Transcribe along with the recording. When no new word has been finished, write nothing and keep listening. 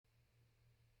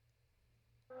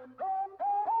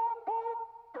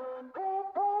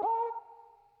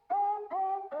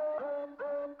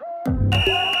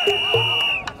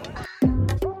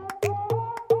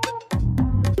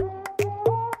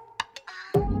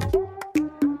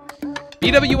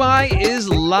BWI is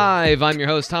live. I'm your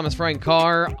host, Thomas Frank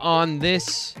Carr, on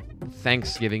this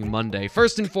Thanksgiving Monday.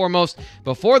 First and foremost,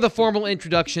 before the formal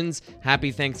introductions,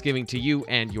 happy Thanksgiving to you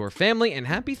and your family, and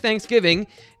happy Thanksgiving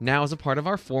now as a part of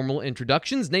our formal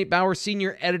introductions. Nate Bauer,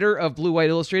 senior editor of Blue White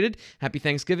Illustrated. Happy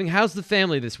Thanksgiving. How's the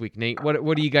family this week, Nate? What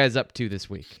are you guys up to this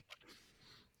week?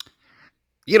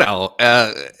 You know,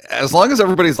 as long as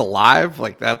everybody's alive,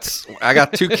 I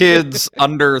got two kids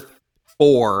under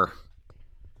 4.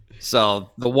 So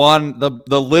the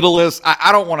littlest,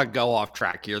 I don't want to go off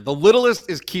track here. The littlest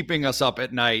is keeping us up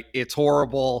at night. It's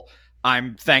horrible.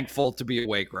 I'm thankful to be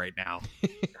awake right now.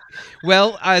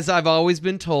 Well, as I've always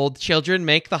been told, children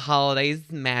make the holidays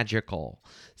magical.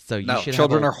 So you should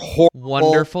children have a are horrible,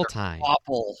 wonderful time.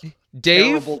 Awful.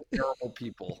 Dave, terrible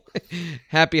people.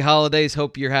 Happy holidays.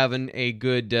 Hope you're having a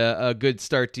good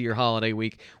start to your holiday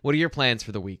week. What are your plans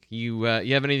for the week? You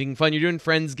have anything fun you're doing?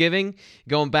 Friendsgiving?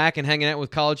 Going back and hanging out with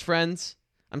college friends?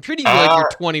 I'm treating you like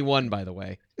you're 21, by the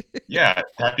way. Yeah,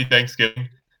 happy Thanksgiving.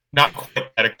 Not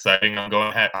quite that exciting. I'm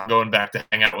going back to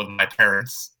hang out with my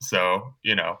parents. So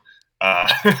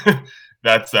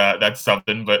that's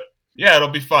something. But yeah, it'll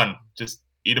be fun. Just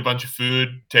eat a bunch of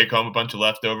food, take home a bunch of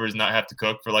leftovers, not have to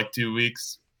cook for like 2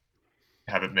 weeks.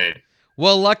 Have it made.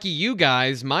 Well, lucky you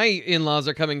guys. My in-laws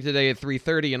are coming today at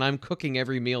 3:30, and I'm cooking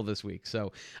every meal this week.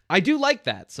 So I do like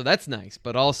that. So that's nice.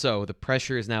 But also, the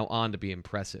pressure is now on to be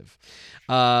impressive.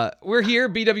 We're here,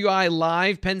 BWI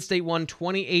Live. Penn State won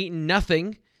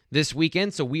 28-0 this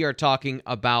weekend. So we are talking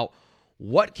about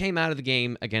what came out of the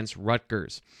game against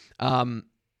Rutgers.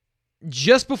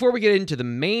 Just before we get into the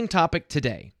main topic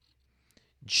today,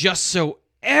 just so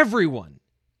everyone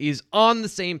is on the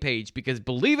same page, because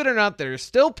believe it or not, there are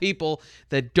still people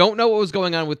that don't know what was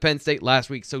going on with Penn State last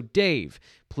week. So Dave,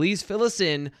 please fill us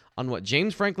in on what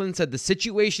James Franklin said the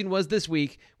situation was this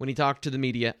week when he talked to the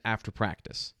media after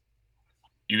practice.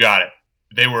 You got it.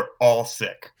 They were all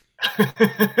sick.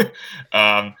 They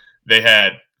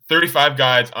had 35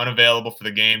 guys unavailable for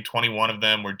the game. 21 of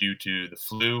them were due to the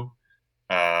flu.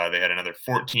 They had another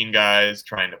 14 guys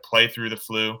trying to play through the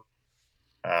flu.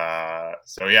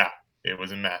 So yeah, it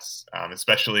was a mess,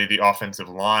 especially the offensive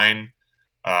line.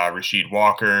 Rasheed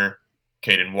Walker,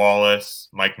 Caden Wallace,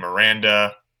 Mike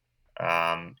Miranda,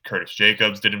 Curtis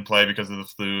Jacobs didn't play because of the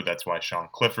flu. That's why Sean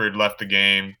Clifford left the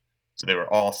game. So they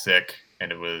were all sick,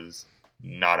 and it was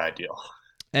not ideal.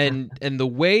 And the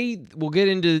way we'll get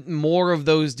into more of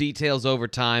those details over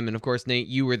time. And of course, Nate,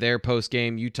 you were there post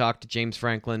game. You talked to James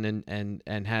Franklin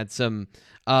and had some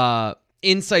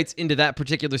insights into that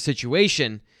particular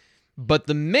situation. But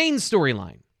the main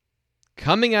storyline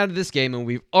coming out of this game, and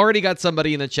we've already got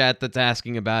somebody in the chat that's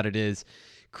asking about it, is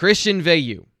Christian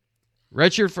Veilleux,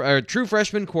 true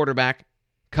freshman quarterback,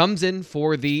 comes in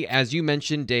for the, as you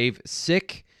mentioned, Dave,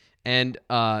 sick and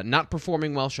not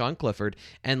performing well Sean Clifford,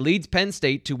 and leads Penn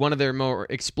State to one of their more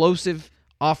explosive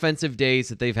offensive days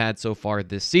that they've had so far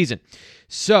this season.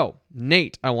 So,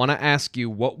 Nate, I want to ask you,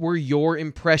 what were your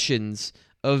impressions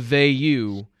of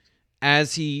Veilleux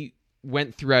as he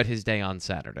went throughout his day on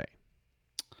Saturday?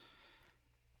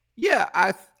 Yeah,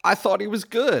 I thought he was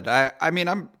good. I mean,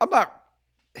 I'm not.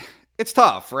 It's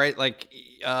tough, right? Like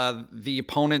the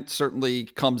opponent certainly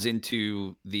comes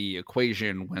into the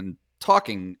equation when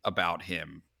talking about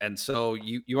him, and so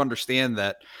you understand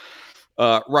that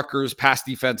Rutgers' pass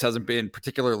defense hasn't been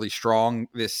particularly strong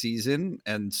this season,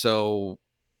 and so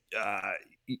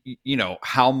you know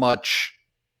how much.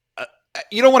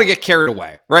 You don't want to get carried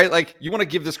away, right? Like, you want to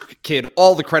give this kid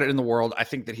all the credit in the world. I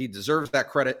think that he deserves that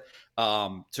credit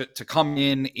to come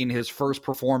in his first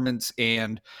performance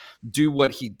and do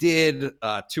what he did.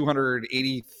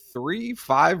 283,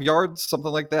 5 yards,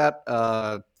 something like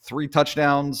that. 3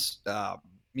 touchdowns.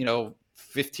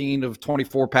 15 of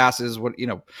 24 passes.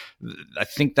 I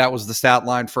think that was the stat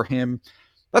line for him.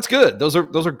 That's good. Those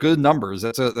are good numbers.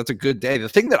 That's a good day. The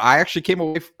thing that I actually came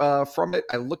away from it,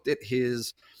 I looked at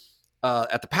his.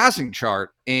 At the passing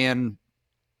chart, and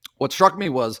what struck me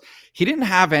was he didn't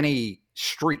have any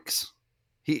streaks.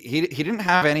 He didn't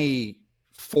have any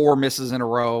 4 misses in a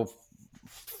row,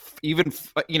 even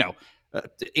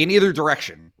in either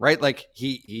direction, right? Like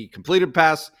he completed a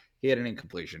pass, he had an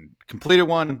incompletion, completed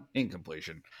one,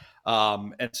 incompletion,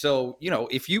 and so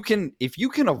if you can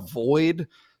avoid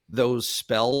those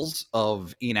spells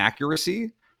of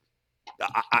inaccuracy,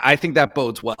 I think that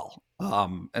bodes well.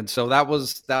 And so that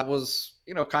was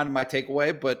kind of my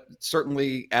takeaway, but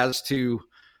certainly as to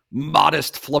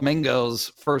modest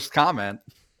Flamingo's first comment,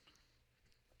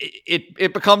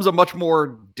 it becomes a much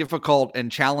more difficult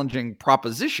and challenging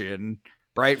proposition,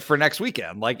 right, for next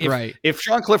weekend. Like if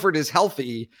Sean Clifford is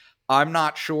healthy, I'm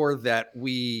not sure that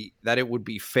it would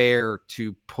be fair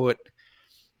to put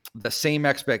the same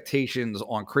expectations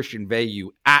on Christian Veilleux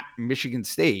at Michigan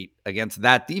State against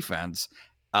that defense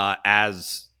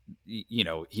as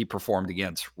he performed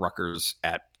against Rutgers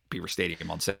at Beaver Stadium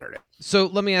on Saturday. So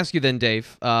let me ask you then, Dave,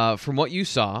 from what you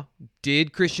saw,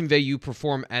 did Christian Veilleux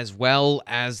perform as well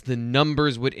as the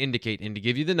numbers would indicate? And to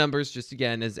give you the numbers, just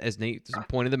again, as Nate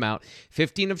pointed them out,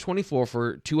 15 of 24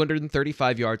 for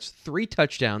 235 yards, 3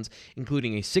 touchdowns,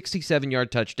 including a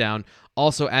 67-yard touchdown,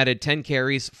 also added 10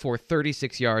 carries for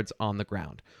 36 yards on the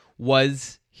ground.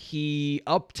 Was he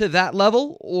up to that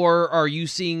level, or are you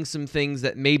seeing some things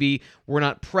that maybe were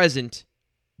not present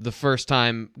the first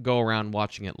time go around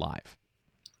watching it live?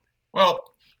 Well,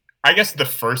 I guess the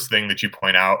first thing that you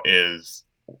point out is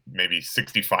maybe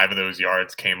 65 of those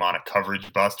yards came on a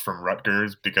coverage bust from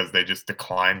Rutgers because they just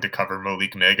declined to cover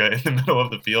Malik Mega in the middle of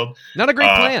the field. Not a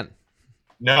great plan.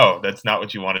 No, that's not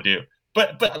what you want to do.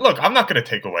 But look, I'm not going to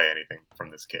take away anything from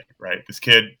this kid, right? This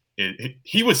kid,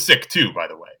 he was sick too, by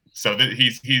the way. So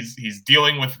he's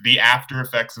dealing with the after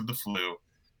effects of the flu,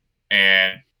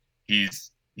 and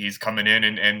he's coming in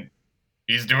and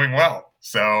he's doing well.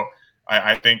 So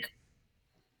I think,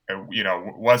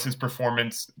 was his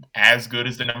performance as good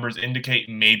as the numbers indicate?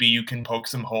 Maybe you can poke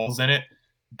some holes in it,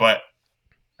 but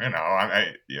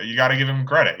you got to give him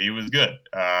credit. He was good.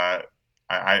 I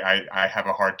have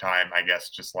a hard time, I guess,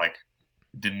 just like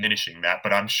diminishing that,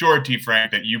 but I'm sure, T.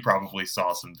 Frank, that you probably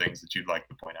saw some things that you'd like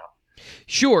to point out.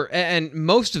 Sure, and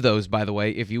most of those, by the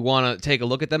way, if you want to take a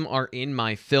look at them, are in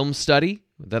my film study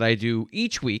that I do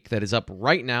each week that is up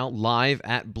right now live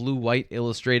at Blue White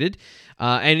Illustrated.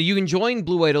 And you can join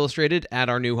Blue White Illustrated at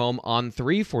our new home on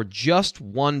 3 for just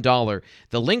 $1.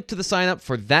 The link to the sign up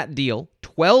for that deal,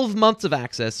 12 months of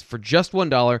access for just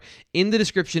 $1, in the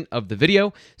description of the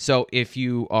video. So if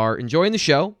you are enjoying the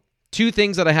show, 2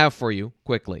 things that I have for you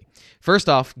quickly. First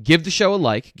off, give the show a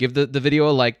like. Give the video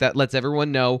a like. That lets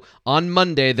everyone know on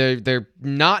Monday they're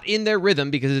not in their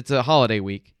rhythm because it's a holiday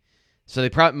week. So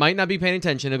they might not be paying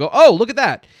attention and go, oh, look at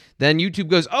that. Then YouTube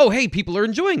goes, oh, hey, people are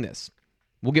enjoying this.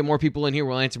 We'll get more people in here.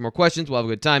 We'll answer more questions. We'll have a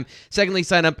good time. Secondly,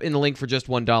 sign up in the link for just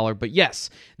 $1. But yes,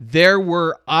 there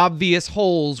were obvious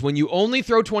holes when you only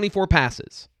throw 24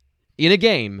 passes in a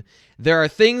game. There are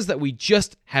things that we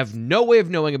just have no way of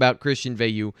knowing about Christian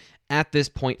Veilleux at this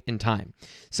point in time.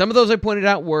 Some of those I pointed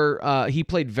out were he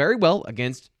played very well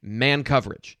against man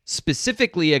coverage,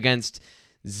 specifically against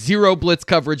zero blitz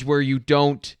coverage where you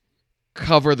don't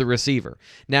cover the receiver.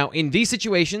 Now, in these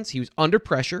situations, he was under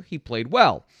pressure. He played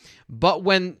well. But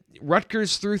when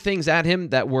Rutgers threw things at him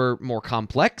that were more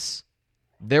complex,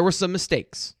 there were some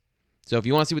mistakes. So if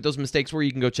you want to see what those mistakes were,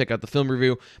 you can go check out the film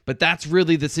review. But that's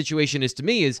really the situation is to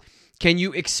me is, can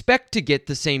you expect to get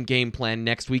the same game plan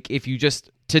next week if you just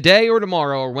today or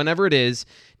tomorrow or whenever it is,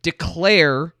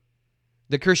 declare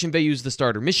that Christian Veilleux is the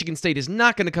starter? Michigan State is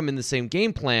not going to come in the same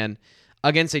game plan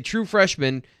against a true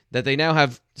freshman that they now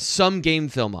have some game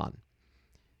film on.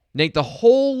 Nate, the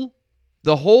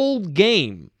whole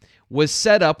game was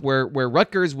set up where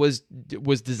Rutgers was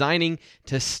designing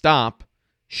to stop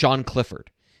Sean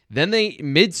Clifford. Then they,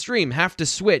 midstream, have to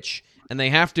switch, and they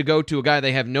have to go to a guy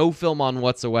they have no film on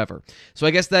whatsoever. So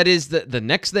I guess that is the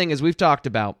next thing, as we've talked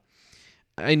about.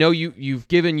 I know you've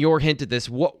given your hint at this.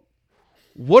 What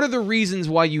are the reasons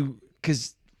why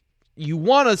because you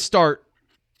want to start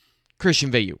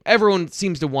Christian Veilleux. Everyone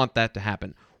seems to want that to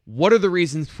happen. What are the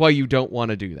reasons why you don't want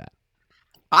to do that?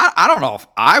 I don't know if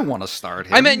I want to start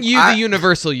him. I meant the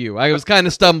universal you. I was kind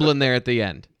of stumbling there at the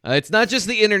end. It's not just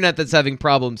the internet that's having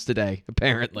problems today,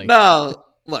 apparently. No,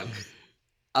 look.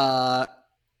 And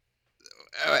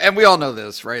we all know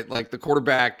this, right? Like the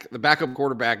backup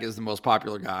quarterback is the most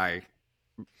popular guy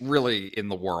really in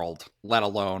the world, let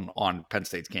alone on Penn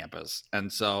State's campus.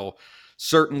 And so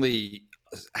certainly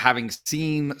having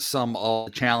seen some of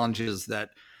the challenges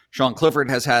that Sean Clifford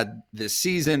has had this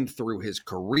season through his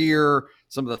career,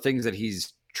 some of the things that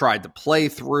he's tried to play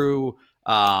through,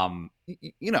 and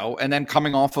then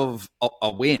coming off of a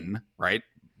win, right?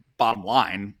 Bottom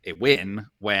line, a win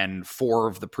when 4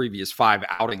 of the previous 5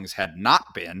 outings had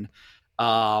not been.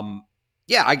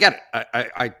 Yeah, I get it.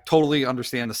 I totally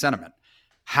understand the sentiment.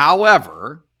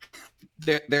 However,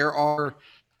 there are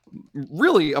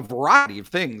really a variety of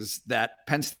things that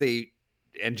Penn State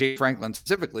and James Franklin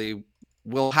specifically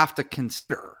will have to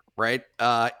consider, right?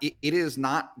 It is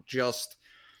not just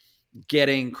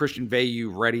getting Christian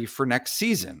Veilleux ready for next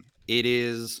season. It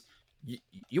is,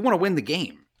 you want to win the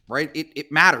game, right?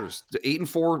 It matters. The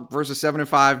 8-4 versus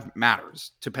 7-5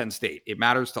 matters to Penn State. It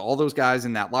matters to all those guys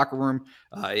in that locker room.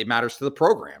 It matters to the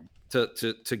program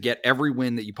to get every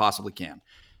win that you possibly can.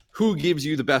 Who gives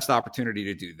you the best opportunity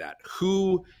to do that?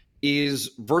 Who is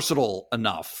versatile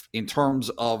enough in terms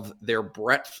of their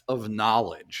breadth of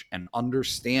knowledge and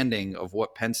understanding of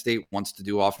what Penn State wants to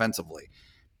do offensively?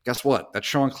 Guess what? That's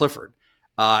Sean Clifford.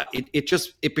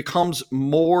 It becomes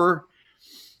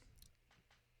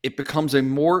a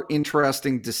more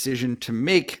interesting decision to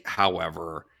make,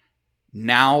 however,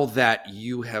 now that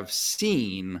you have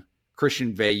seen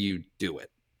Christian Veilleux do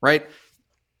it, right?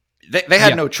 They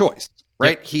had no choice,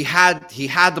 right? Yep. He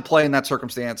had to play in that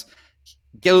circumstance,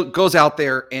 goes out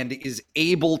there and is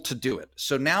able to do it.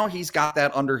 So now he's got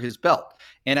that under his belt.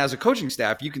 And as a coaching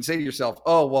staff, you can say to yourself,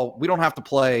 oh, well, we don't have to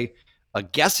play a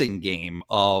guessing game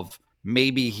of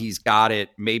maybe he's got it,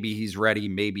 maybe he's ready,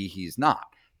 maybe he's not.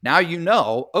 Now you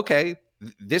know, okay,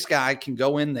 this guy can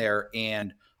go in there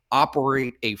and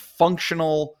operate a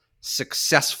functional,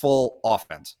 successful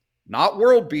offense. Not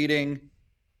world-beating,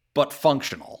 but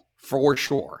functional for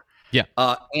sure. Yeah.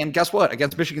 And guess what?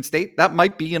 Against Michigan State, that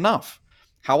might be enough.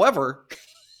 However,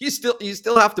 you still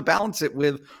have to balance it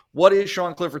with what is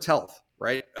Sean Clifford's health,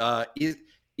 right?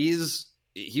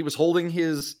 He was holding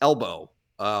his elbow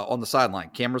on the sideline.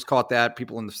 Cameras caught that.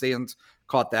 People in the stands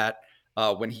caught that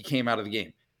when he came out of the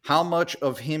game. How much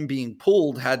of him being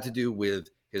pulled had to do with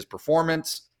his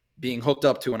performance, being hooked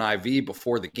up to an IV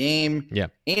before the game,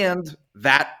 and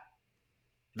that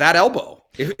elbow.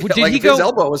 Did he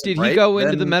go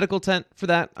into the medical tent for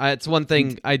that? It's one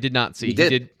thing I did not see.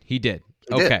 He did.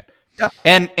 Okay. Yeah.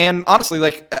 And honestly,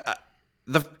 like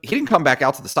he didn't come back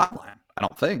out to the sideline, I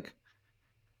don't think.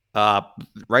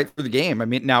 Right through the game. I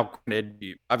mean, now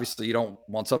obviously you don't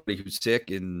want somebody who's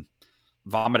sick and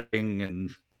vomiting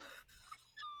and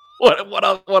what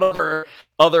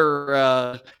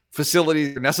other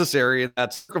facilities are necessary in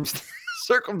that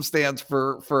circumstance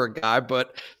for a guy.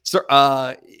 But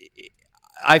I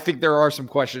think there are some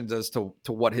questions as to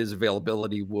what his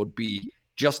availability would be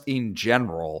just in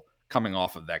general coming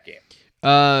off of that game.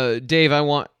 Dave, I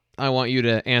want you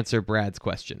to answer Brad's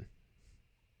question.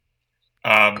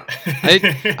 I'm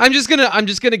just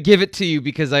gonna give it to you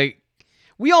because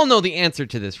we all know the answer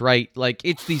to this, right? Like,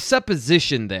 it's the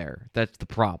supposition there that's the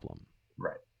problem.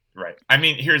 Right. I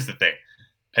mean, here's the thing.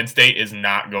 Penn State is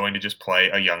not going to just play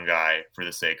a young guy for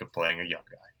the sake of playing a young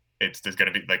guy. There's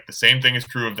going to be like the same thing is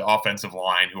true of the offensive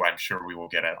line, who I'm sure we will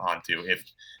get onto. If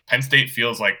Penn State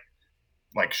feels like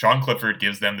Sean Clifford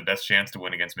gives them the best chance to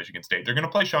win against Michigan State, they're going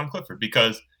to play Sean Clifford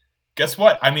because guess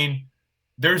what? I mean,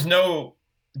 there's no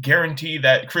guarantee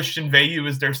that Christian Veilleux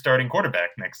is their starting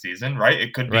quarterback next season, right?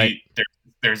 It could be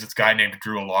there's this guy named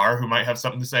Drew Alar who might have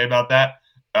something to say about that.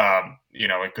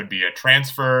 It could be a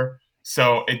transfer.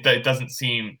 So it doesn't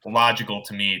seem logical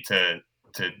to me to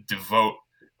devote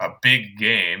a big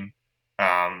game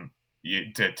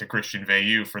to Christian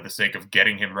Veilleux for the sake of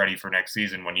getting him ready for next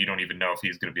season when you don't even know if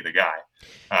he's going to be the guy.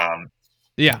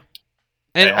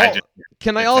 And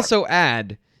can I also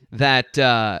add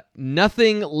that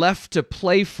nothing left to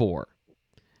play for.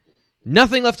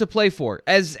 Nothing left to play for.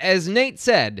 As Nate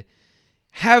said,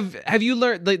 have you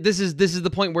learned? Like, this is the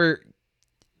point where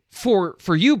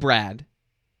for you, Brad,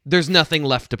 there's nothing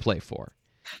left to play for.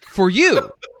 For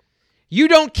you, you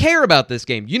don't care about this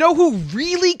game. You know who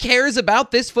really cares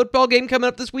about this football game coming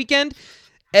up this weekend?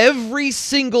 Every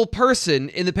single person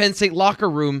in the Penn State locker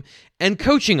room and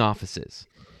coaching offices.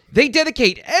 They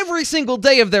dedicate every single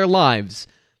day of their lives,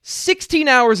 16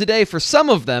 hours a day for some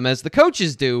of them, as the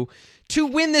coaches do, to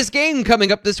win this game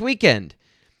coming up this weekend.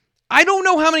 I don't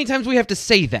know how many times we have to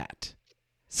say that.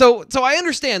 So I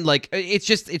understand, like,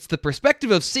 it's the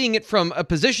perspective of seeing it from a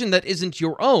position that isn't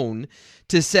your own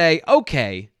to say,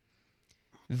 okay,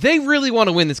 they really want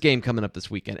to win this game coming up this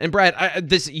weekend. And Brad,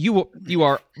 you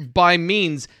are by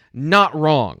means not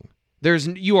wrong.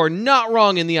 You are not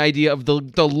wrong in the idea of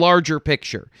the larger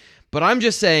picture. But I'm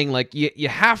just saying, like, you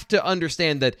have to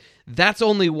understand that that's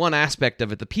only one aspect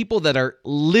of it. The people that are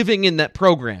living in that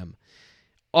program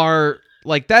are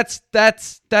like, that's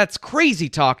crazy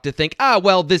talk to think,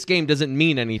 well, this game doesn't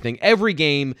mean anything. Every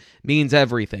game means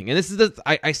everything. And this is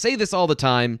I say this all the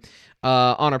time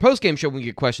on our postgame show when we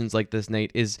get questions like this,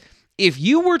 Nate, is if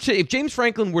James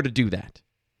Franklin were to do that,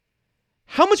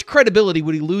 how much credibility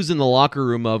would he lose in the locker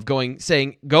room of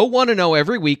saying go 1-0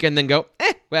 every week and then go,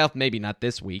 well, maybe not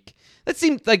this week? That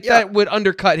seems like that would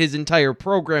undercut his entire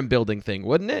program building thing,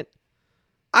 wouldn't it?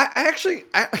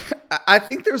 I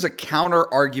think there's a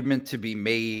counter argument to be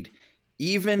made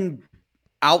even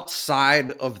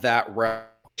outside of that realm,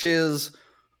 which is,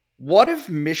 what if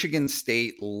Michigan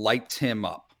State lights him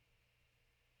up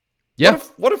Yeah.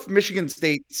 What if Michigan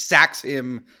State sacks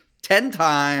him 10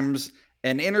 times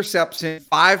and intercepts him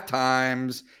 5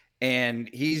 times and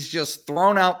he's just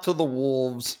thrown out to the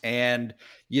wolves and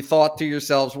you thought to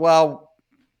yourselves, well,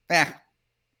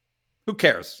 who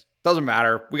cares? Doesn't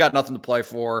matter. We got nothing to play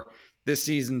for. This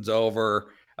season's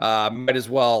over. Might as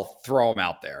well throw him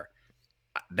out there.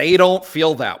 They don't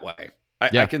feel that way.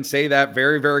 I can say that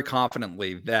very, very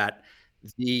confidently, that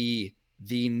the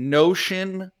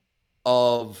notion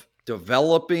of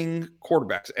developing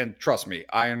quarterbacks, and trust me,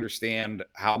 I understand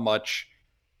how much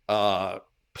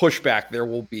pushback there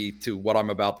will be to what I'm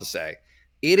about to say.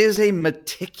 It is a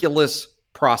meticulous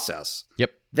process.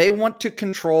 Yep. They want to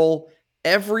control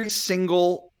every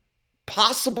single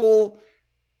possible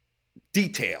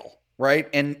detail, right?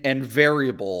 And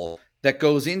variable that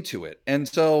goes into it. And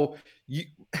so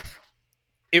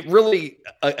it really,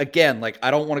 again, like, I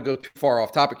don't want to go too far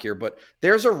off topic here, but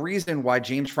there's a reason why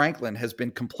James Franklin has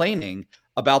been complaining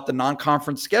about the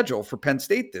non-conference schedule for Penn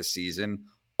State this season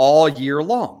all year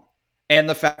long. And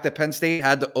the fact that Penn State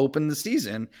had to open the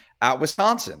season at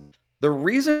Wisconsin. The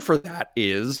reason for that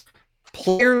is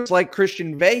players like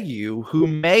Christian Veilleux, who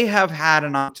may have had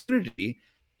an opportunity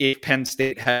if Penn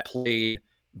State had played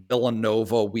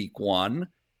Villanova week 1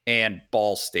 and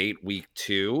Ball State week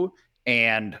 2,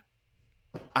 and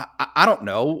I don't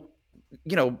know,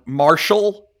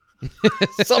 Marshall,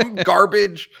 some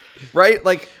garbage, right?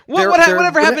 Like,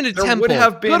 whatever happened to Temple? Would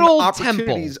have been good old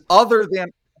opportunities Temple. other than.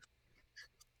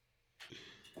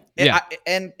 Yeah.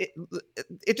 And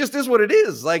it just is what it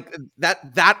is. Like,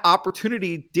 that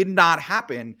opportunity did not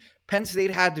happen. Penn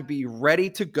State had to be ready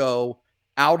to go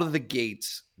out of the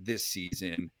gates this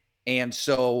season. And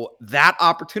so that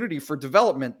opportunity for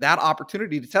development, that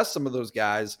opportunity to test some of those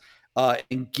guys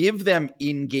and give them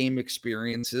in-game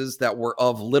experiences that were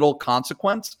of little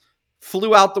consequence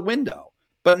flew out the window.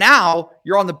 But now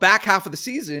you're on the back half of the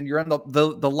season. You're in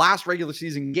the last regular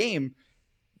season game.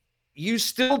 You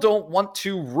still don't want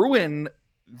to ruin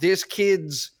this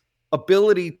kid's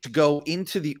ability to go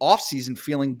into the offseason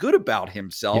feeling good about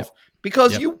himself,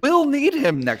 because you will need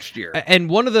him next year. And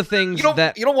one of the things you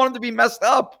don't want him to be messed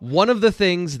up. One of the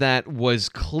things that was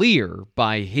clear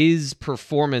by his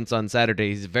performance on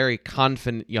Saturday, he's a very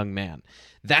confident young man.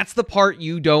 That's the part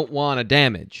you don't want to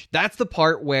damage. That's the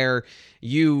part where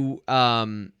you're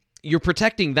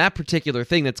protecting that particular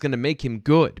thing that's going to make him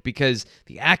good, because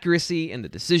the accuracy and the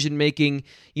decision making,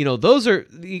 some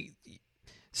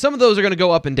of those are going to go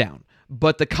up and down.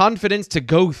 But the confidence to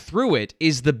go through it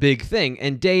is the big thing.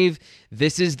 And Dave,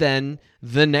 this is then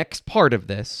the next part of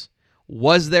this.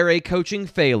 Was there a coaching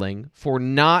failing for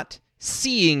not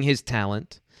seeing his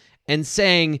talent and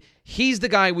saying he's the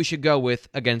guy we should go with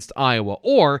against Iowa,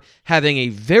 or having a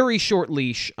very short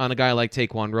leash on a guy like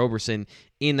Taquan Roberson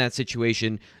in that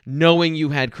situation, knowing you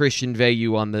had Christian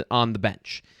Veilleux on the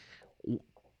bench?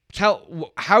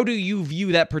 How do you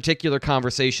view that particular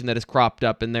conversation that has cropped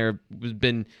up and there has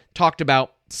been talked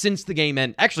about since the game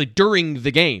ended, actually during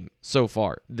the game so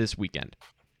far this weekend?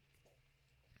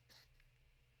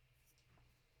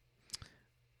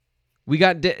 We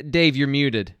got Dave, you're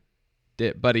muted.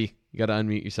 Buddy, you got to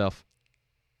unmute yourself.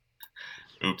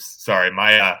 Oops, sorry.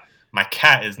 My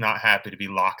cat is not happy to be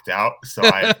locked out, so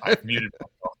I've muted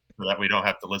myself so that we don't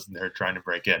have to listen to her trying to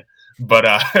break in. But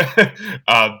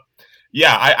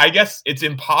yeah, I guess it's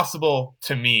impossible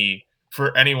to me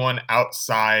for anyone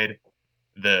outside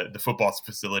the football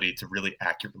facility to really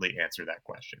accurately answer that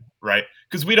question, right?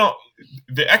 Because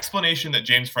the explanation that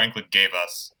James Franklin gave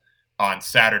us on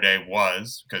Saturday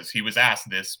was, because he was asked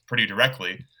this pretty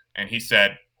directly, and he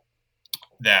said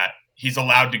that he's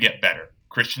allowed to get better.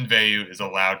 Christian Veilleux is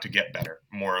allowed to get better,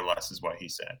 more or less is what he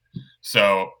said.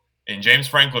 So in James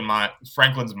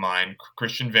Franklin's mind,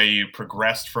 Christian Veilleux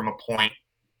progressed from a point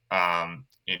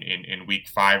in week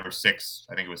 5 or 6,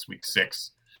 I think it was week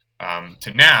 6,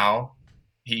 to now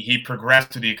he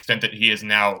progressed to the extent that he has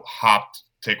now hopped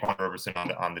Taquan Roberson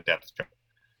on the depth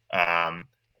chart.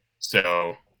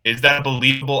 So is that a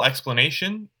believable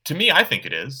explanation? To me, I think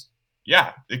it is.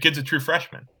 Yeah, the kid's a true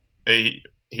freshman.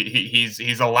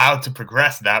 He's allowed to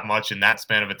progress that much in that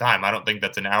span of a time. I don't think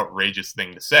that's an outrageous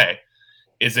thing to say.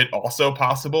 Is it also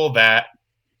possible that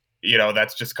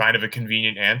that's just kind of a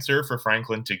convenient answer for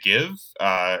Franklin to give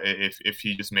if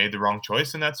he just made the wrong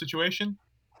choice in that situation?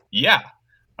 Yeah.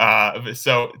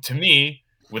 So to me,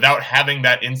 without having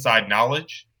that inside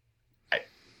knowledge,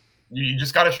 you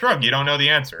just got to shrug. You don't know the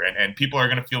answer. And people are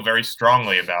going to feel very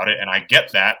strongly about it. And I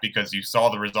get that, because you saw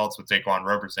the results with Taquan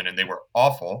Roberson and they were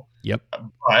awful. Yep.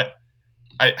 But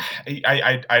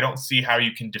I don't see how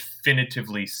you can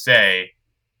definitively say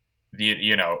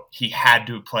he had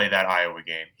to play that Iowa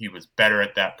game. He was better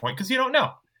at that point because you don't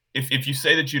know. If you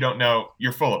say that you don't know,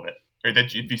 you're full of it. Or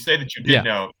if you say that you did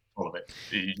know, you're full of it.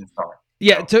 You just are.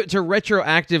 Yeah, to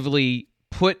retroactively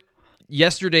put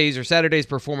yesterday's or Saturday's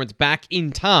performance back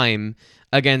in time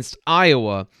against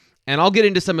Iowa, and I'll get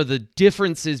into some of the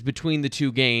differences between the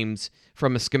two games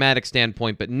from a schematic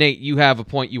standpoint, but Nate, you have a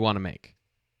point you want to make.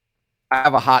 I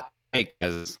have a hot take.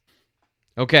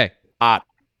 Okay. Hot.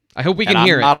 I hope we can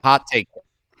hear it. Not a hot take.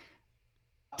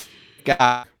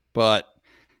 But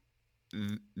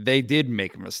they did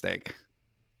make a mistake.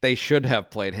 They should have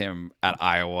played him at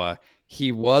Iowa.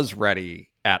 He was ready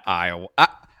at Iowa.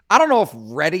 I don't know if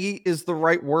ready is the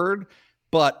right word,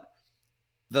 but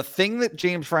the thing that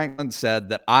James Franklin said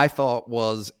that I thought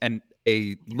was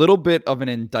a little bit of an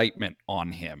indictment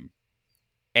on him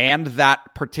and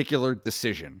that particular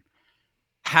decision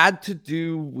had to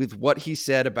do with what he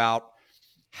said about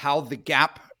how the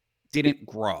gap didn't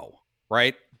grow,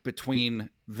 right, between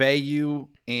Veyu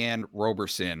and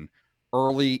Roberson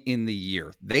early in the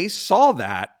year. They saw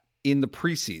that in the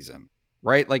preseason,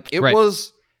 right? Like it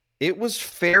was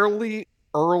fairly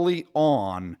early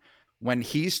on when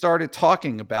he started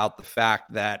talking about the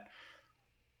fact that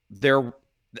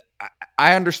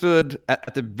I understood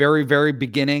at the very, very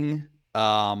beginning,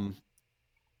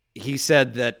 he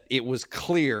said that it was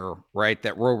clear, right,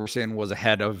 that Roberson was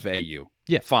ahead of Veyu.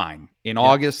 Yeah. Fine. In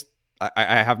August, I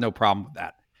have no problem with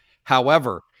that.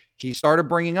 However, he started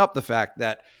bringing up the fact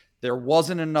that there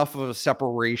wasn't enough of a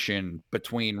separation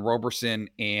between Roberson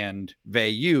and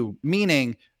Veyu,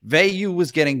 meaning Veyu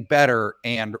was getting better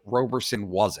and Roberson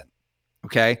wasn't.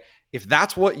 Okay? If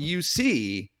that's what you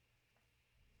see,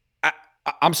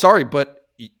 I'm sorry, but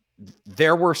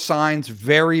there were signs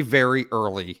very, very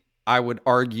early, I would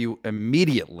argue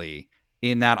immediately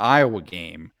in that Iowa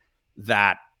game,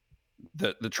 that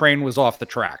the train was off the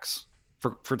tracks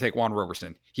for Taquan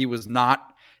Roberson. He was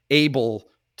not able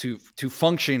to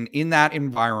function in that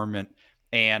environment.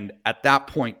 And at that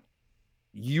point,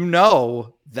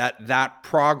 that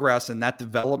progress and that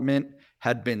development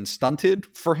had been stunted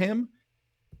for him.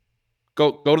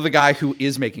 Go to the guy who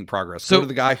is making progress. Go to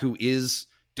the guy who is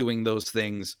doing those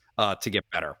things to get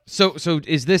better. So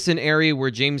is this an area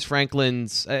where James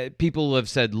Franklin's people have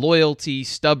said loyalty,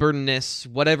 stubbornness,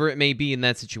 whatever it may be in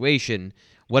that situation,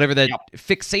 whatever that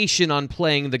fixation on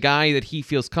playing the guy that he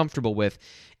feels comfortable with,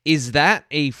 is that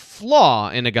a flaw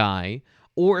in a guy,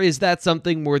 or is that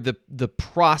something where the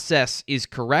process is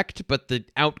correct, but the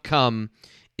outcome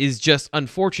is just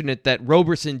unfortunate that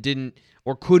Roberson didn't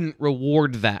or couldn't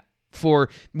reward that?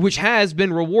 Which has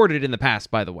been rewarded in the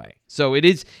past, by the way. So it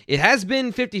has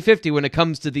been 50-50 when it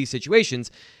comes to these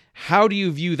situations. How do you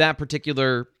view that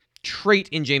particular trait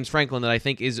in James Franklin that I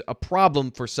think is a problem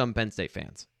for some Penn State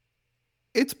fans?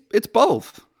 It's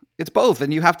both. It's both,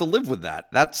 and you have to live with that.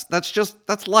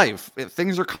 That's life.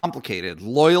 Things are complicated.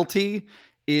 Loyalty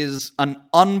is an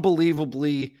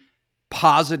unbelievably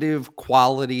positive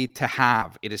quality to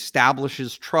have. It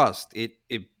establishes trust.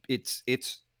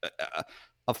 It's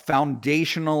a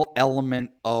foundational element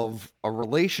of a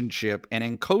relationship, and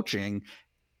in coaching,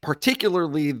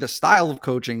 particularly the style of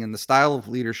coaching and the style of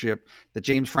leadership that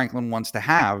James Franklin wants to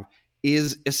have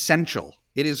is essential.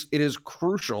 It is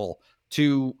crucial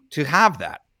to have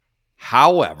that.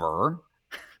 However,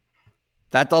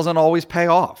 that doesn't always pay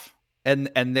off. And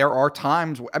there are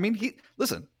times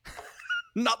listen,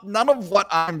 none of what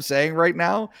I'm saying right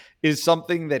now is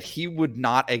something that he would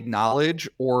not acknowledge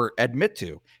or admit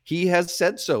to. He has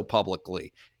said so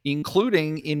publicly,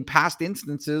 including in past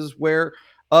instances where,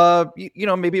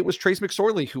 maybe it was Trace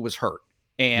McSorley who was hurt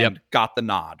and got the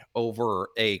nod over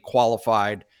a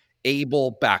qualified,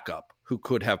 able backup who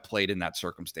could have played in that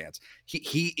circumstance.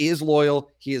 He is loyal.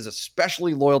 He is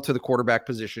especially loyal to the quarterback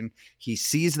position. He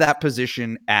sees that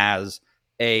position as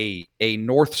a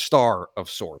North Star of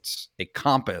sorts, a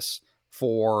compass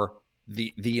for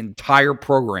the entire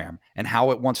program and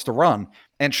how it wants to run.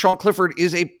 And Sean Clifford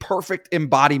is a perfect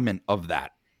embodiment of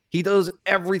that. He does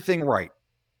everything right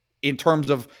in terms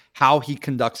of how he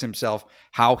conducts himself,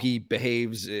 how he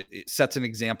behaves, it sets an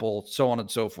example, so on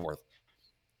and so forth.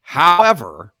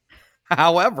 However,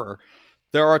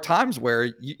 there are times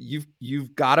where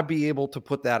you've got to be able to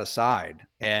put that aside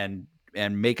and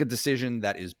make a decision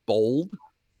that is bold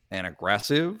and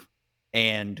aggressive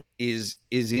and is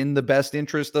in the best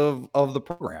interest of the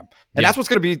program. And that's what's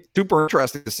going to be super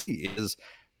interesting to see is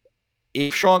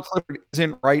if Sean Clifford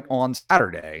isn't right on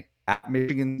Saturday at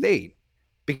Michigan State,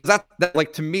 because that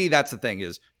like, to me, that's the thing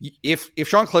is if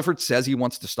Sean Clifford says he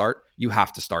wants to start, you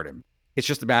have to start him. It's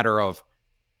just a matter of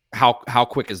how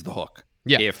quick is the hook.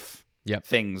 If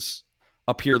things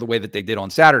appear the way that they did on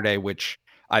Saturday, which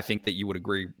I think that you would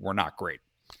agree were not great.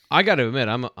 I got to admit,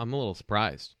 I'm a little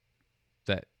surprised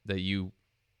that you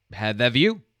had that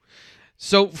view.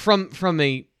 So from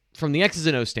the X's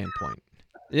and O's standpoint,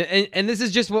 and this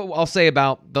is just what I'll say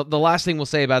about the last thing we'll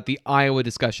say about the Iowa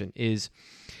discussion is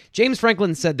James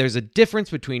Franklin said there's a difference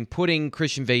between putting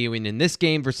Christian Veilleux in this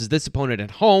game versus this opponent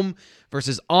at home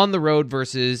versus on the road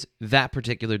versus that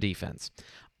particular defense.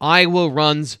 Iowa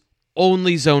runs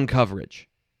only zone coverage.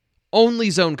 Only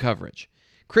zone coverage.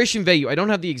 Christian Veilleux, I don't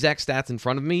have the exact stats in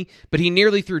front of me, but he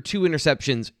nearly threw 2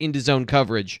 interceptions into zone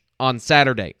coverage on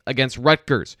Saturday against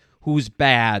Rutgers, who's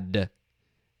bad.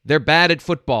 They're bad at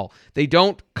football. They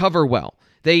don't cover well.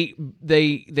 They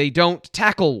don't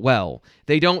tackle well.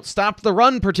 They don't stop the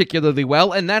run particularly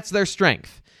well, and that's their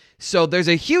strength. So there's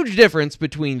a huge difference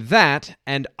between that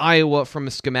and Iowa from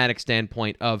a schematic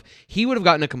standpoint of he would have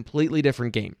gotten a completely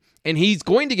different game. And he's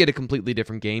going to get a completely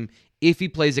different game if he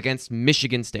plays against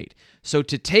Michigan State. So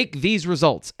to take these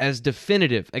results as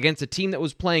definitive against a team that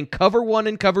was playing cover 1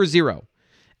 and cover 0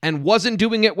 and wasn't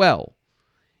doing it well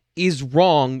is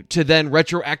wrong to then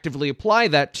retroactively apply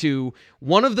that to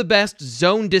one of the best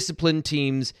zone disciplined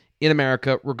teams in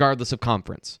America, regardless of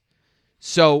conference.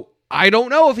 So I don't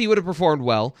know if he would have performed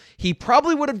well. He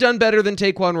probably would have done better than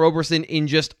Taquan Roberson in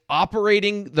just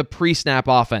operating the pre-snap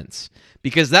offense,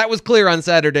 because that was clear on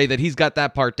Saturday that he's got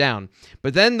that part down.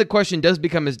 But then the question does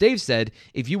become, as Dave said,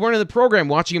 if you weren't in the program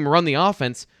watching him run the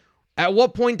offense, at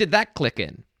what point did that click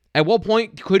in? At what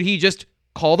point could he just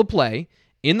call the play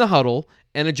in the huddle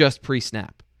and adjust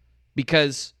pre-snap?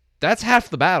 Because that's half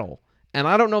the battle, and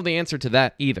I don't know the answer to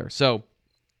that either. So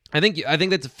I think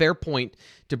that's a fair point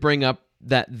to bring up,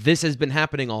 that this has been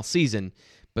happening all season,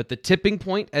 but the tipping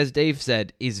point, as Dave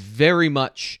said, is very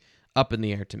much up in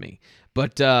the air to me.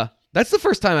 But that's the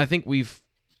first time I think we've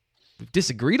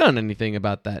disagreed on anything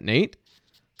about that, Nate.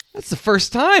 That's the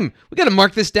first time. We got to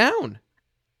mark this down.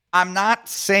 I'm not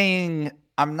saying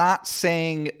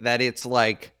that it's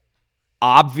like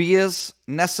obvious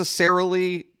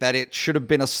necessarily that it should have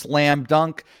been a slam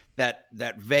dunk, that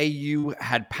Veilleux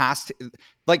had passed,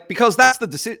 like, because that's the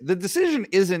decision. The decision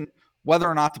isn't whether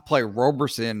or not to play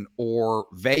Roberson or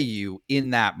Veilleux in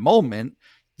that moment.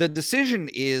 The decision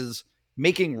is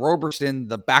making Roberson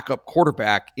the backup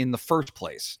quarterback in the first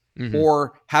place,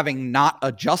 or having not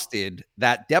adjusted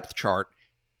that depth chart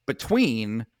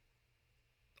between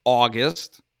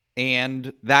August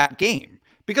and that game.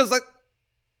 Because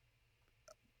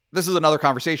this is another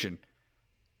conversation.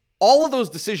 All of those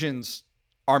decisions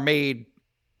are made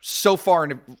so far,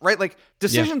 right? Like,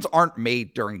 decisions aren't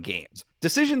made during games.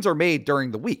 Decisions are made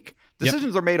during the week.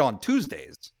 Decisions are made on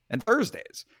Tuesdays and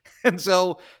Thursdays. And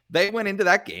so they went into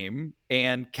that game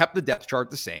and kept the depth chart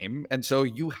the same. And so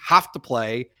you have to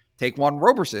play Taquan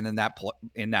Roberson in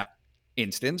that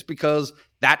instance, because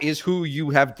that is who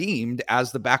you have deemed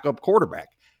as the backup quarterback.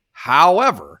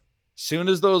 However, as soon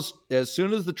as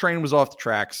the train was off the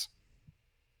tracks,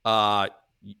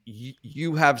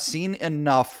 you have seen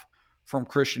enough from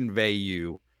Christian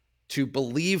Veilleux to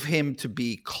believe him to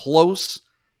be close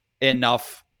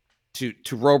enough to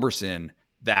Roberson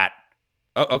that,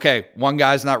 okay, one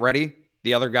guy's not ready,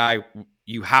 the other guy,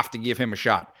 you have to give him a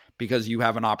shot because you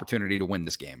have an opportunity to win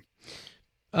this game.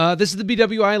 This is the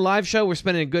BWI live show. We're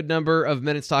spending a good number of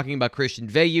minutes talking about Christian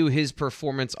Veilleux, his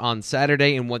performance on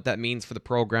Saturday, and what that means for the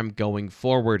program going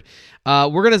forward.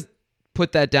 We're going to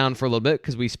put that down for a little bit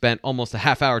because we spent almost a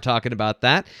half hour talking about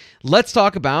that. Let's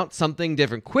talk about something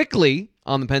different quickly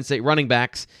on the Penn State running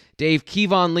backs. Dave,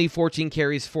 Kevon Lee, 14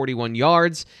 carries, 41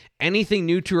 yards. Anything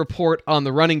new to report on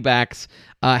the running backs?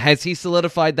 Has he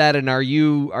solidified that, and are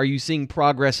you seeing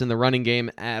progress in the running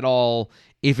game at all,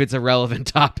 if it's a relevant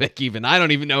topic even? I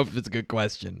don't even know if it's a good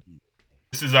question.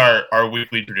 This is our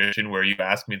weekly tradition where you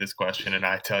ask me this question and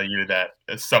I tell you that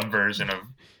some version of,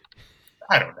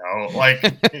 I don't know, like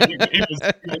he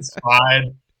was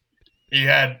fine. He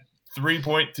had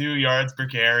 3.2 yards per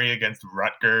carry against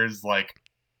Rutgers. Like,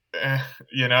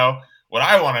 what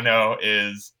I want to know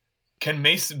is, can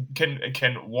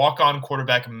walk-on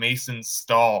quarterback Mason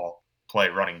Stahl play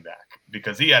running back?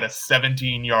 Because he had a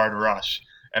 17-yard rush,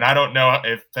 and I don't know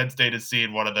if Penn State has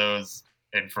seen one of those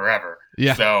in forever.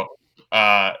 Yeah. So,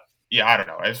 I don't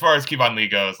know. As far as Kevon Lee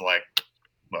goes, like,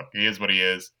 look, he is what he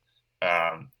is.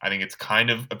 I think it's kind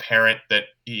of apparent that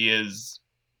he is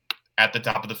at the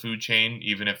top of the food chain,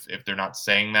 even if they're not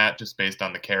saying that, just based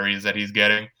on the carries that he's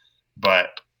getting. But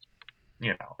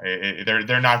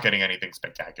they're not getting anything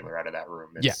spectacular out of that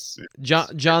room.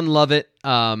 John Lovett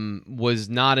was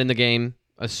not in the game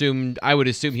I would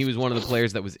assume he was one of the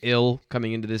players that was ill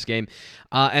coming into this game.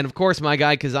 And of course, my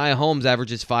guy Keziah Holmes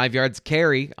averages 5 yards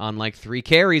carry on like 3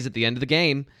 carries at the end of the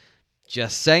game.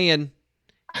 Just saying,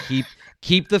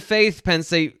 keep the faith, Penn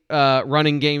State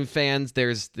running game fans. There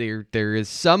is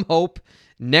some hope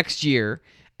next year.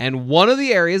 And one of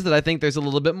the areas that I think there's a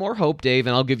little bit more hope, Dave,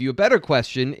 and I'll give you a better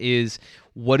question, is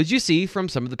what did you see from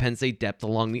some of the Penn State depth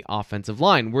along the offensive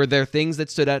line? Were there things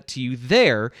that stood out to you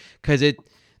there? Because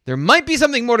there might be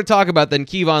something more to talk about than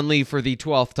Kevon Lee for the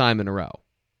 12th time in a row.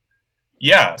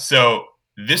 Yeah, so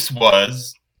this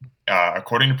was,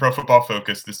 according to Pro Football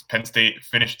Focus, this Penn State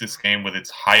finished this game with its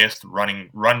highest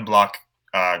run block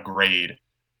grade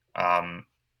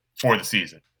for the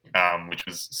season. Which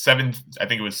was I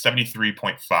think it was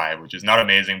 73.5, which is not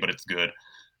amazing, but it's good.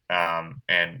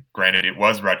 And granted, it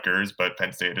was Rutgers, but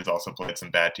Penn State has also played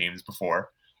some bad teams before.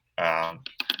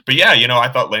 But yeah, I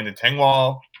thought Landon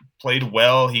Tengwall played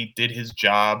well. He did his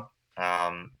job.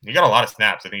 He got a lot of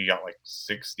snaps. I think he got like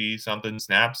 60-something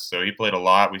snaps, so he played a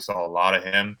lot. We saw a lot of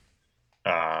him.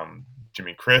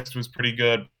 Jimmy Christ was pretty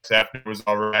good. Safner was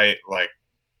all right. Like,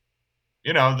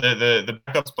 the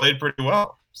backups played pretty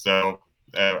well. So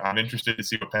I'm interested to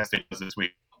see what Penn State does this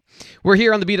week. We're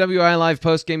here on the BWI Live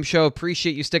postgame show.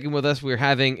 Appreciate you sticking with us.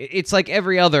 It's like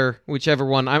every other, whichever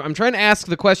one. I'm trying to ask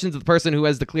the questions of the person who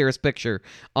has the clearest picture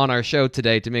on our show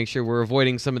today to make sure we're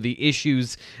avoiding some of the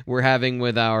issues we're having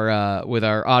with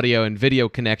our audio and video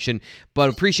connection. But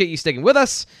appreciate you sticking with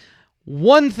us.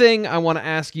 One thing I want to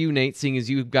ask you, Nate, seeing as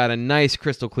you've got a nice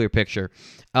crystal clear picture.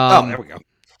 There we go.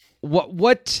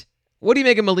 What do you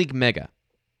make of Malik Mega?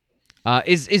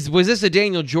 Was this a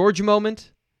Daniel George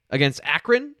moment against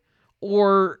Akron?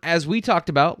 Or, as we talked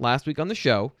about last week on the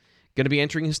show, going to be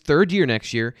entering his 3rd year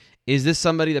next year, is this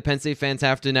somebody that Penn State fans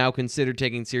have to now consider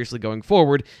taking seriously going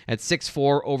forward at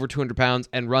 6'4", over 200 pounds,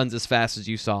 and runs as fast as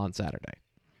you saw on Saturday?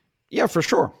 Yeah, for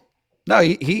sure. No,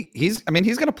 he's going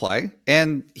to play,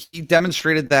 and he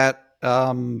demonstrated that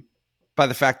by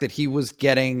the fact that he was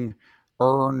getting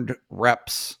earned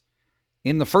reps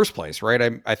in the first place,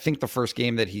 right? I think the first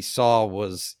game that he saw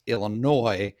was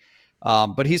Illinois,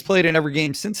 but he's played in every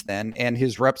game since then, and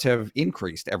his reps have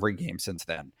increased every game since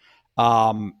then.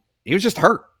 He was just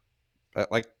hurt.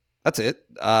 Like, that's it.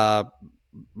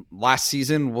 Last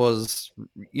season was,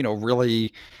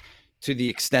 really to the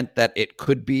extent that it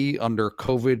could be under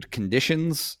COVID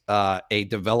conditions, a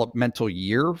developmental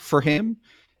year for him,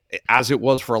 as it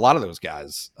was for a lot of those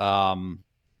guys.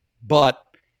 But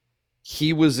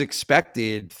he was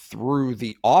expected through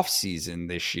the offseason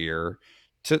this year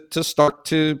to start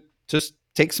to just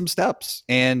take some steps.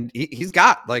 And he's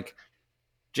got, like,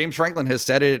 James Franklin has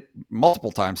said it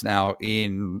multiple times now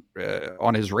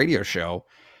on his radio show,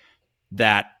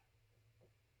 that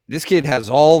this kid has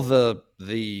all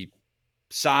the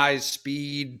size,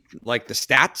 speed, like the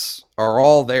stats are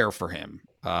all there for him.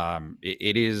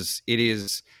 It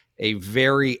is a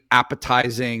very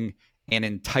appetizing and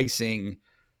enticing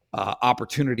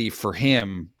opportunity for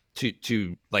him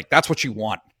to like, that's what you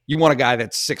want. You want a guy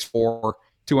that's 6'4",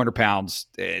 200 pounds,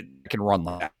 can run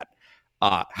like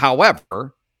that.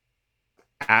 However,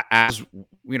 as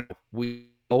we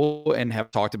know and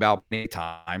have talked about many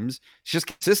times, it's just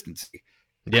consistency.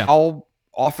 Yeah. How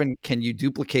often can you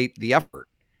duplicate the effort?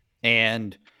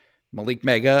 And Malik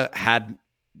Mega had,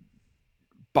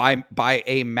 by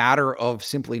a matter of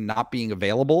simply not being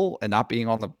available and not being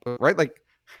on the right, like,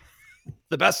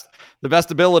 the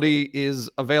best ability is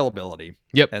availability.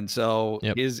 Yep. And so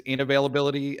his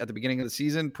inavailability at the beginning of the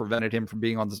season prevented him from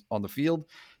being on the field.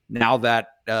 Now that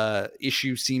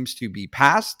issue seems to be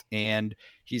past, and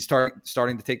he's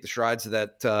starting to take the strides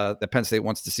that Penn State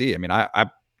wants to see. I mean, I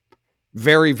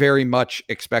very, very much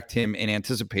expect him and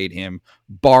anticipate him,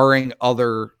 barring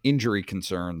other injury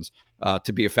concerns,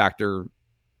 to be a factor,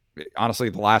 honestly,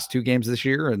 the last 2 games this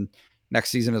year and next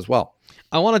season as well.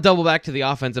 I want to double back to the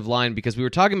offensive line because we were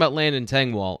talking about Landon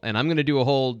Tengwall, and I'm going to do a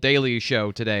whole daily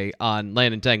show today on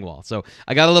Landon Tengwall. So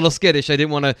I got a little skittish. I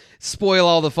didn't want to spoil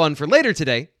all the fun for later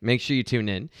today. Make sure you tune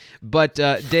in. But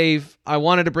Dave, I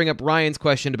wanted to bring up Ryan's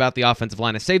question about the offensive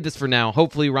line. I saved this for now.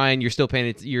 Hopefully, Ryan, you're still paying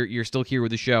it. You're still here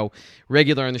with the show,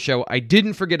 regular on the show. I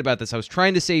didn't forget about this. I was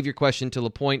trying to save your question till a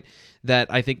point that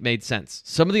I think made sense.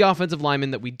 Some of the offensive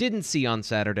linemen that we didn't see on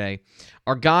Saturday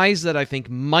are guys that I think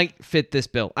might fit this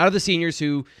bill. Out of the seniors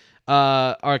who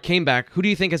came back, who do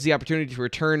you think has the opportunity to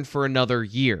return for another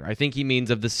year? I think he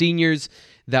means of the seniors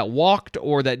that walked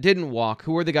or that didn't walk,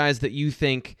 who are the guys that you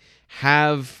think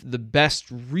have the best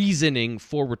reasoning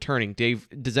for returning? Dave,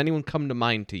 does anyone come to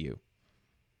mind to you?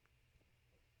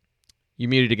 You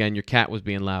muted again. Your cat was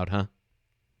being loud, huh?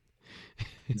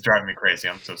 It's driving me crazy.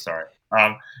 I'm so sorry.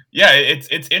 Yeah,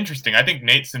 it's interesting. I think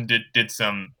Nateson did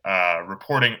some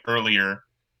reporting earlier,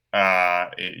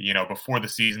 before the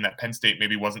season, that Penn State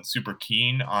maybe wasn't super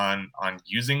keen on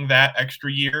using that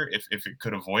extra year if it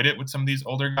could avoid it with some of these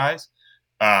older guys.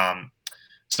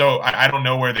 So I don't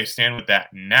know where they stand with that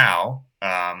now.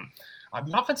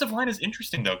 The offensive line is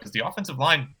interesting though, because the offensive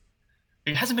line,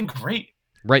 it hasn't been great.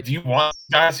 Right. Do you want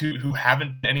guys who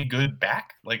haven't been any good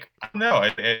back? Like, I don't know.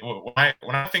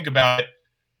 When I think about it,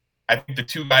 I think the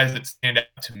two guys that stand out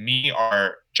to me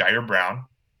are Jair Brown.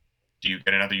 Do you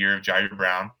get another year of Jair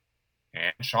Brown?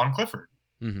 And Sean Clifford,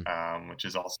 which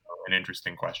is also an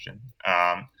interesting question.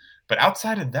 But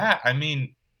outside of that, I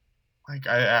mean, like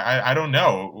I don't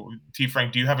know. T.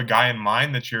 Frank, do you have a guy in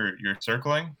mind that you're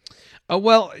circling?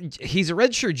 Well, he's a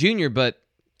redshirt junior, but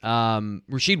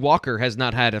Rasheed Walker has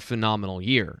not had a phenomenal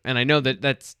year, and I know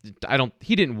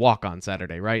he didn't walk on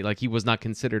Saturday, right? Like, he was not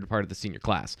considered a part of the senior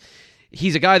class.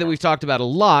 He's a guy that we've talked about a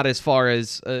lot as far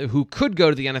as who could go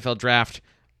to the NFL draft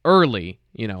early,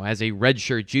 as a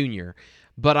redshirt junior.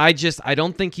 But I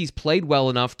don't think he's played well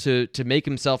enough to make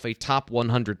himself a top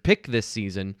 100 pick this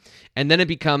season. And then it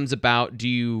becomes about,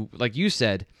 like you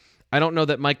said, I don't know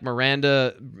that Mike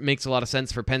Miranda makes a lot of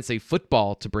sense for Penn State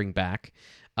football to bring back.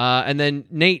 And then,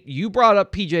 Nate, you brought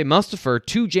up P.J. Mustipher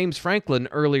to James Franklin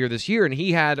earlier this year, and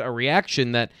he had a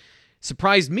reaction that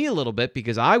surprised me a little bit,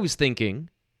 because I was thinking,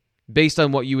 based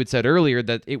on what you had said earlier,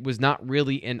 that it was not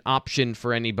really an option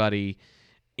for anybody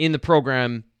in the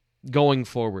program going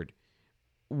forward.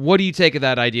 What do you take of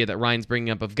that idea that Ryan's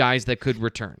bringing up of guys that could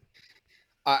return?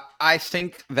 I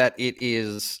think that it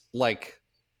is like,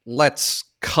 let's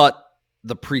cut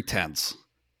the pretense.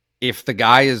 If the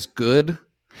guy is good,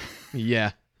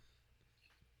 yeah,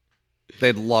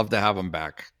 they'd love to have him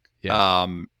back. Yeah.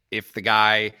 If the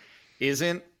guy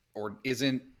isn't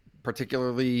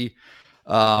particularly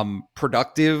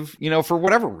productive, for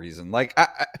whatever reason, like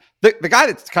the guy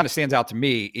that kind of stands out to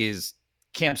me is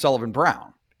Cam Sullivan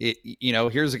Brown.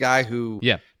 Here's a guy who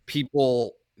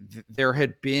people, there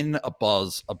had been a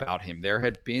buzz about him. There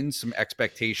had been some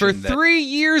expectation for 3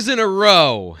 years in a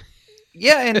row.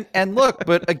 Yeah. And look,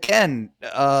 but again,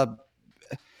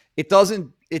 it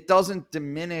doesn't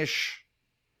diminish,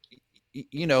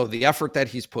 the effort that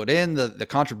he's put in, the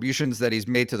contributions that he's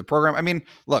made to the program. I mean,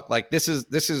 look, like this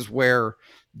is where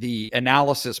the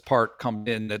analysis part comes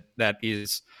in, that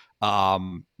is,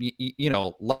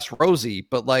 less rosy,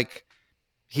 but like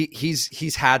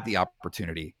he's had the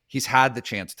opportunity. He's had the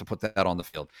chance to put that on the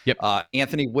field. Yep.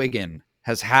 Anthony Wiggin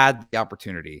has had the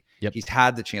opportunity. Yep. He's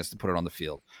had the chance to put it on the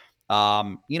field.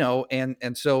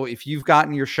 And so if you've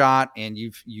gotten your shot and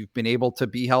you've been able to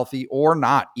be healthy or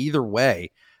not, either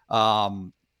way,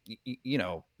 they're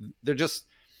just,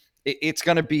 it's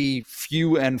going to be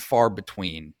few and far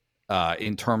between,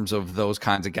 in terms of those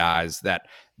kinds of guys that,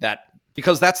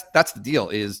 because that's the deal.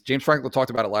 Is James Franklin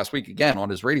talked about it last week again on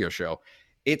his radio show.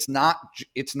 It's not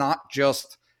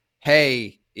just,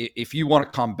 hey, if you want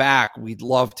to come back, we'd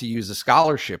love to use a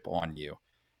scholarship on you.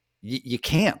 You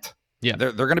can't. Yeah,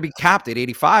 they're going to be capped at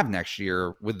 85 next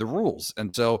year with the rules.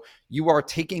 And so you are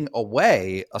taking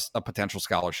away a potential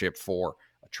scholarship for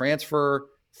a transfer,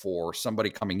 for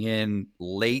somebody coming in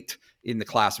late in the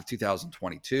class of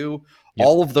 2022,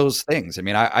 all of those things. I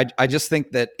mean, I just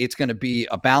think that it's going to be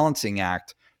a balancing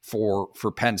act for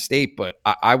Penn State, but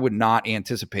I would not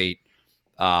anticipate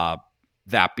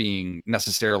that being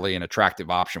necessarily an attractive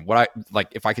option.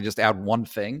 If I could just add one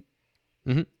thing,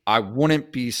 I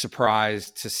wouldn't be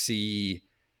surprised to see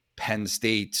Penn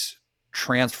State's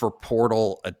transfer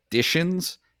portal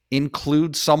additions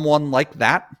include someone like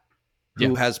that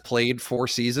who has played 4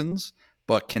 seasson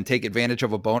but can take advantage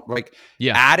of a bone.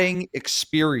 Adding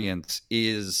experience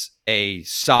is a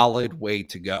solid way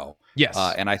to go. Yes.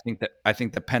 And I think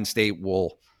that Penn State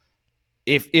will,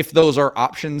 if those are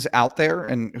options out there,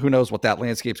 and who knows what that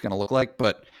landscape is going to look like,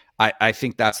 but I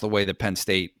think that's the way that Penn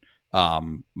State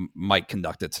might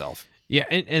conduct itself. Yeah,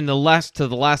 and the last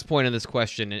point of this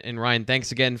question, and Ryan,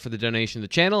 thanks again for the donation to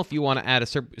the channel. If you want to add a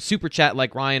super chat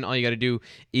like Ryan, all you got to do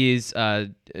is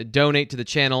donate to the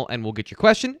channel, and we'll get your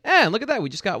question. And look at that, we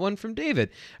just got one from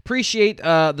David. Appreciate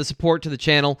the support to the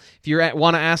channel. If you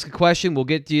want to ask a question, we'll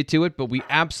get you to it, but we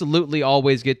absolutely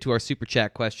always get to our super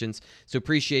chat questions. So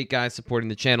appreciate guys supporting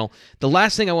the channel. The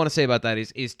last thing I want to say about that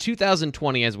is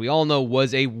 2020, as we all know,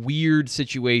 was a weird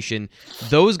situation.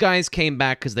 Those guys came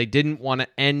back because they didn't want to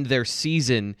end their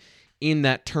season in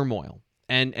that turmoil.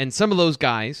 And some of those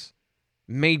guys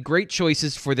made great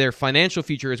choices for their financial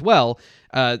future as well.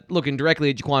 Looking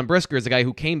directly at Jaquan Brisker as a guy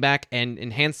who came back and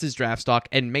enhanced his draft stock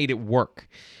and made it work.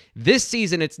 This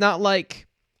season, it's not like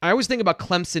I always think about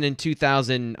Clemson in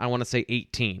 2000, I want to say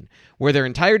 18, where their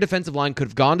entire defensive line could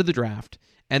have gone to the draft,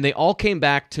 and they all came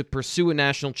back to pursue a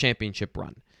national championship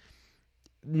run.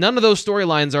 None of those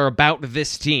storylines are about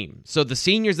this team. So the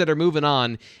seniors that are moving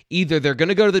on, either they're going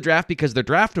to go to the draft because they're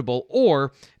draftable,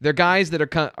 or they're guys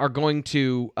that are going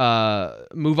to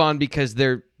move on because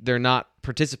they're not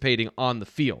participating on the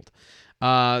field.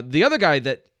 The other guy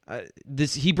that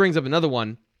he brings up another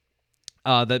one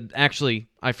that actually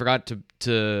I forgot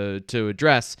to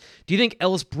address. Do you think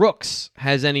Ellis Brooks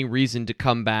has any reason to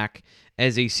come back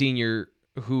as a senior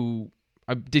who?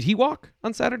 Did he walk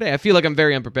on Saturday? I feel like I'm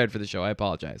very unprepared for the show. I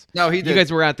apologize. No, he did. You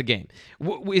guys were at the game.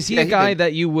 Is he a guy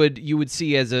that you would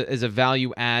see as a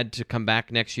value add to come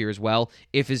back next year as well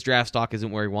if his draft stock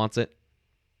isn't where he wants it?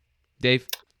 Dave,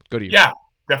 go to you. Yeah,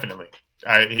 definitely.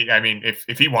 I mean,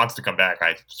 if he wants to come back,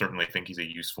 I certainly think he's a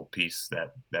useful piece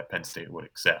that Penn State would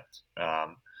accept.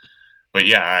 But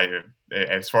yeah,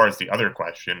 as far as the other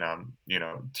question,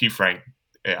 T. Frank,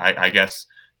 I guess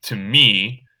to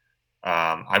me.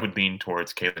 I would lean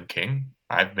towards Kalen King.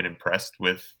 I've been impressed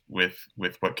with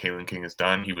what Kalen King has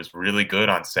done. He was really good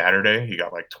on Saturday. He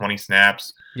got like 20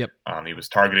 snaps. Yep. He was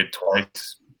targeted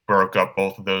twice, broke up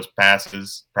both of those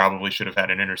passes. Probably should have had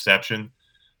an interception.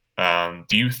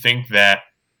 Do you think that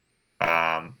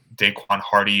Daquan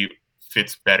Hardy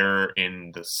fits better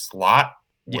in the slot?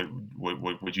 Yeah.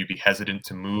 Would you be hesitant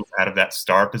to move out of that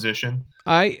star position?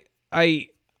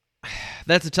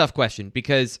 That's a tough question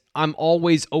because I'm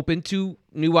always open to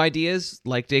new ideas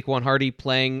like Daquan Hardy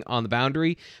playing on the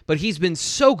boundary, but he's been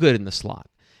so good in the slot.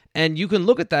 And you can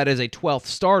look at that as a 12th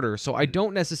starter, so I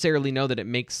don't necessarily know that it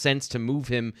makes sense to move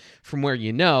him from where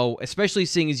especially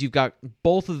seeing as you've got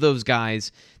both of those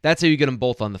guys. That's how you get them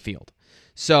both on the field.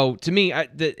 So to me,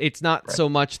 it's not so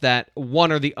much that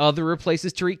one or the other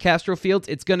replaces Tariq Castro-Fields.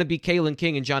 It's going to be Kalen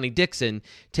King and Johnny Dixon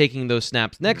taking those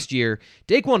snaps next year.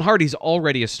 Daquan Hardy's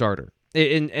already a starter.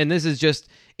 And this is just,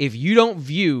 if you don't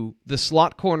view the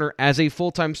slot corner as a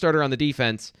full-time starter on the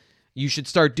defense, you should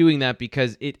start doing that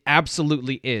because it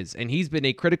absolutely is. And he's been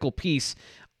a critical piece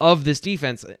of this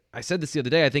defense. I said this the other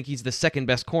day. I think he's the second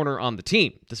best corner on the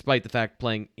team, despite the fact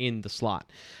playing in the slot.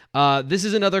 This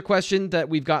is another question that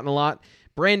we've gotten a lot.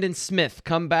 Brandon Smith,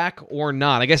 come back or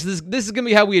not? I guess this is going to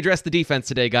be how we address the defense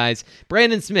today, guys.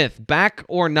 Brandon Smith, back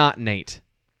or not, Nate?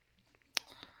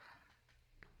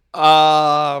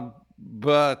 But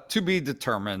to be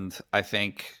determined, I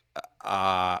think.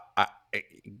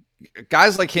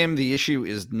 Guys like him, the issue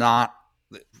is not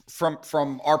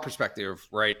from our perspective,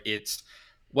 right? It's,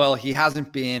 well, he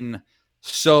hasn't been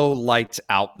so lights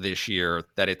out this year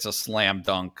that it's a slam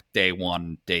dunk day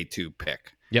 1, day 2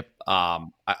 pick. Yep.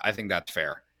 I think that's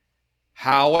fair.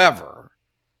 However,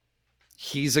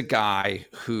 he's a guy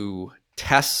who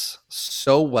tests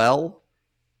so well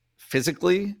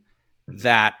physically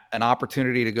that an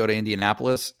opportunity to go to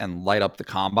Indianapolis and light up the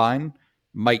combine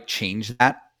might change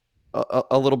that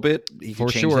a little bit. He can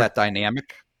change that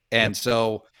dynamic. And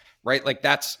so, right, like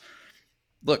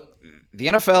look, the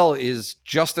NFL is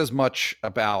just as much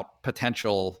about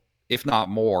potential, if not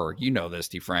more, you know this,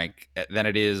 T. Frank, than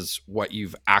it is what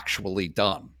you've actually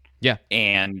done. Yeah.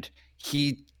 And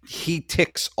he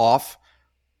ticks off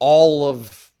all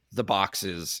of the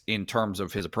boxes in terms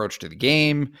of his approach to the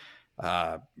game,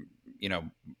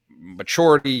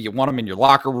 maturity. You want him in your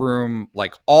locker room,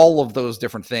 like all of those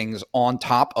different things on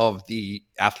top of the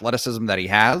athleticism that he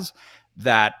has,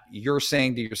 that you're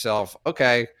saying to yourself,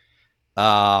 okay,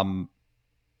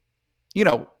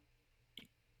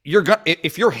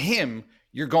 if you're him,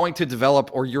 you're going to develop,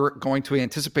 or you're going to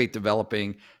anticipate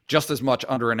developing just as much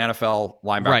under an NFL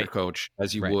linebacker coach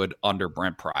as you would under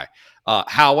Brent Pry.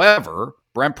 However,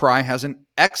 Brent Pry has an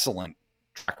excellent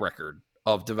track record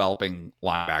of developing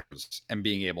linebackers and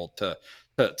being able to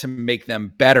make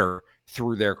them better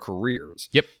through their careers.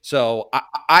 Yep. So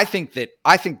I think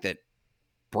that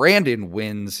Brandon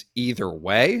wins either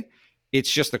way.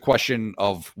 It's just a question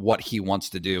of what he wants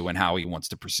to do and how he wants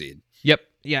to proceed. Yep.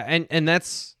 Yeah, and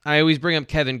that's, I always bring up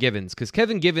Kevin Givens, because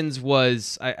Kevin Givens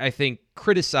was, I think,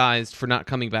 criticized for not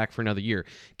coming back for another year.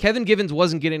 Kevin Givens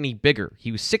wasn't getting any bigger.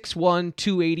 He was 6'1",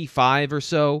 285 or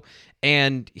so,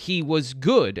 and he was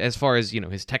good as far as,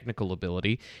 his technical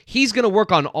ability. He's going to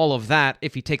work on all of that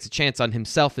if he takes a chance on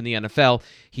himself in the NFL.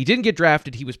 He didn't get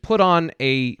drafted. He was put on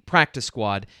a practice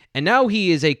squad, and now he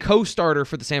is a co-starter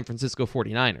for the San Francisco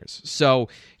 49ers. So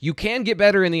you can get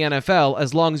better in the NFL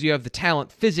as long as you have the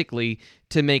talent physically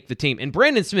to make the team. And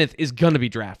Brandon Smith is going to be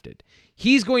drafted.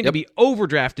 He's going to be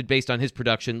overdrafted based on his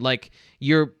production. Like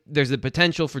there's the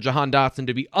potential for Jahan Dotson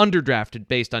to be underdrafted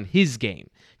based on his game,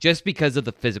 just because of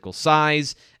the physical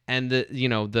size and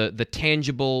the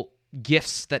tangible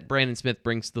gifts that Brandon Smith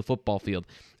brings to the football field.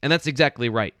 And that's exactly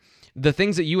right. The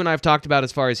things that you and I have talked about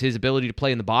as far as his ability to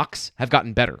play in the box have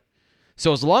gotten better.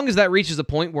 So as long as that reaches a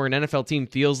point where an NFL team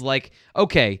feels like,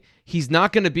 okay, he's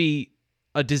not going to be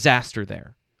a disaster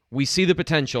there, we see the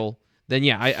potential, then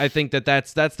yeah, I think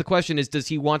that's the question is, does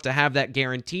he want to have that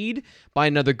guaranteed by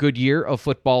another good year of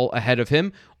football ahead of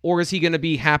him, or is he going to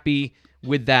be happy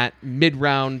with that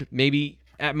mid-round, maybe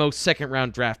at most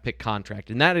second-round draft pick contract?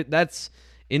 And that's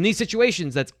in these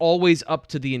situations, that's always up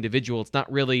to the individual. It's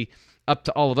not really up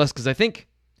to all of us, because I think,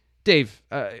 Dave,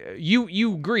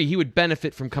 you agree he would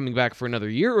benefit from coming back for another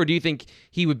year, or do you think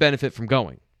he would benefit from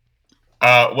going?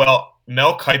 Well,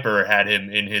 Mel Kiper had him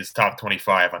in his top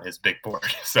 25 on his big board.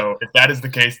 So if that is the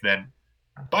case, then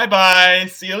bye-bye.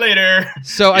 See you later.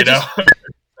 So I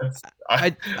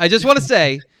just want to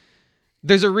say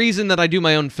there's a reason that I do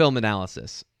my own film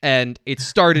analysis, and it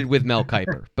started with Mel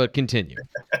Kiper, but continue.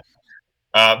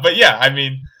 But yeah, I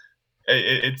mean,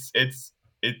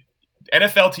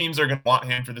 NFL teams are going to want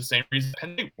him for the same reason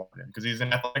Penn State want him, because he's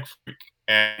an athletic freak,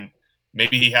 and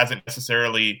maybe he hasn't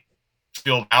necessarily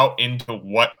filled out into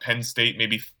what Penn State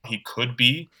maybe he could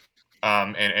be,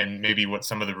 and maybe what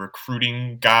some of the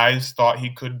recruiting guys thought he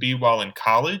could be while in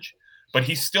college, but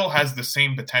he still has the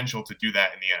same potential to do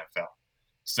that in the NFL.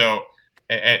 So,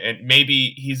 and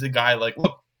maybe he's a guy like,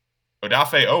 look,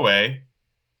 Odafe Owe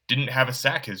didn't have a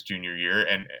sack his junior year,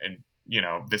 and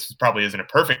this probably isn't a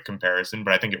perfect comparison,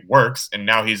 but I think it works, and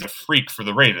now he's a freak for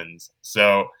the Ravens.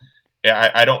 So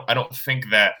yeah, I don't think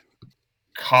that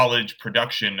college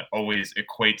production always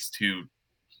equates to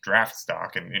draft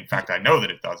stock, and in fact I know that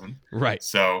it doesn't. Right.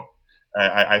 So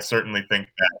I certainly think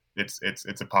that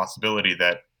it's a possibility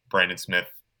that Brandon Smith,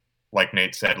 like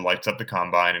Nate said, lights up the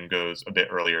combine and goes a bit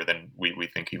earlier than we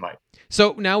think he might.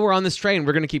 So now we're on this train,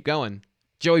 we're going to keep going.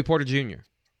 Joey Porter Jr.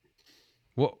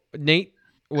 Well, Nate,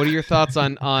 what are your thoughts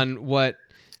on what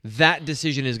that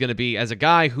decision is going to be, as a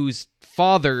guy whose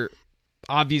father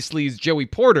obviously is Joey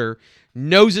Porter,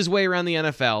 knows his way around the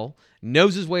NFL,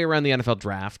 knows his way around the NFL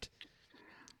draft.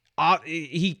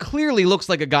 He clearly looks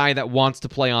like a guy that wants to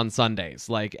play on Sundays.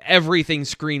 Like, everything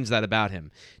screams that about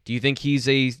him. Do you think he's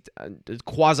a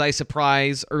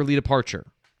quasi-surprise early departure?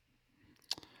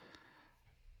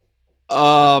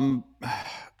 I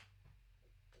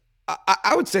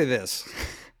would say this.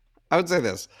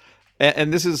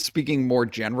 And this is speaking more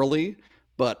generally,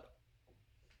 but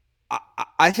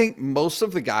I think most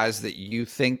of the guys that you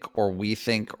think or we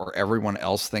think or everyone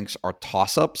else thinks are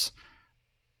toss-ups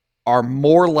are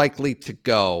more likely to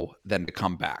go than to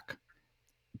come back,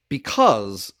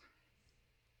 because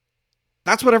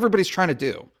that's what everybody's trying to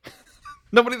do.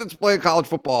 Nobody that's playing college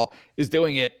football is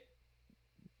doing it.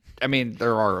 I mean,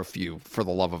 there are a few for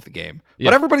the love of the game,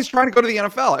 but everybody's trying to go to the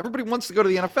NFL. Everybody wants to go to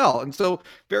the NFL. And so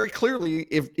very clearly,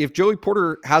 if Joey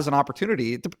Porter has an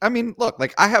opportunity, I mean, look,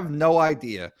 like, I have no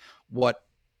idea what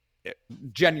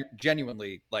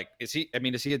genuinely, like, is he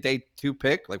a day 2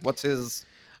 pick? Like, what's his?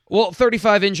 Well,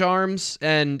 35-inch arms,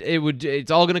 and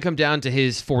it's all going to come down to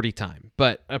his 40 time.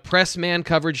 But a press man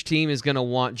coverage team is going to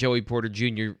want Joey Porter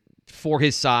Jr. for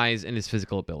his size and his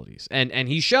physical abilities. And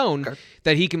he's shown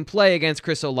that he can play against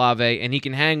Chris Olave, and he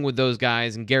can hang with those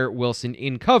guys and Garrett Wilson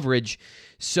in coverage.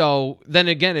 So then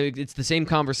again, it's the same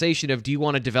conversation of, do you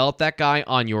want to develop that guy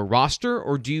on your roster,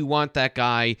 or do you want that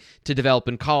guy to develop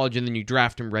in college and then you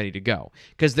draft him ready to go?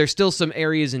 Because there's still some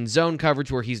areas in zone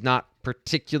coverage where he's not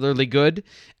particularly good.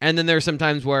 And then there's some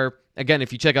times where, again,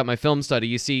 if you check out my film study,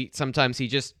 you see sometimes he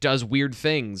just does weird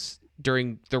things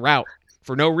during the route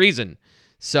for no reason.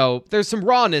 So there's some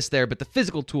rawness there, but the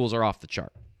physical tools are off the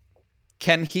chart.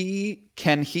 Can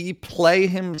he play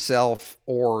himself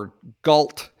or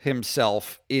gult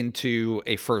himself into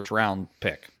a first round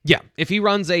pick? Yeah, if he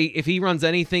runs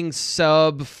anything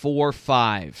sub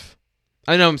 4.5,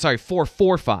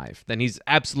 4.45, then he's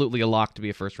absolutely a lock to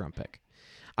be a first round pick.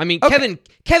 I mean, okay.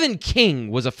 Kevin King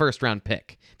was a first round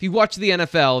pick. If you watch the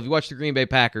NFL, if you watch the Green Bay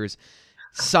Packers,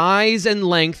 size and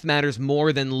length matters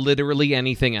more than literally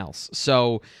anything else.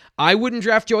 So I wouldn't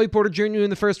draft Joey Porter Jr. in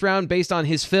the first round based on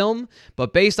his film,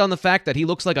 but based on the fact that he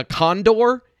looks like a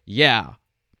condor, yeah,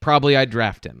 probably I'd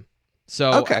draft him.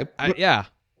 So okay, yeah.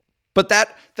 But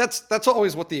that's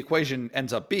always what the equation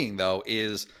ends up being, though,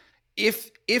 is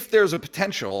if there's a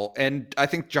potential, and I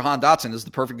think Jahan Dotson is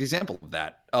the perfect example of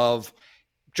that. Of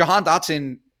Jahan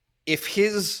Dotson, if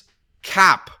his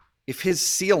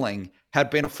ceiling had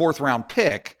been a 4th round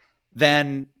pick,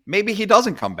 then maybe he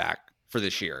doesn't come back for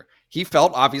this year. He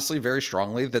felt obviously very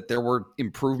strongly that there were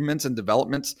improvements and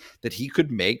developments that he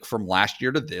could make from last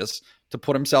year to this to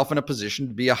put himself in a position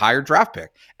to be a higher draft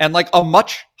pick, and like a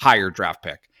much higher draft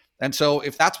pick. And so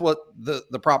if that's what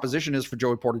the proposition is for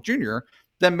Joey Porter Jr.,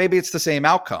 then maybe it's the same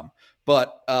outcome.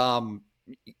 But,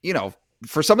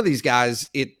 for some of these guys,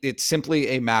 it's simply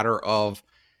a matter of,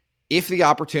 if the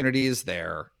opportunity is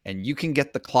there and you can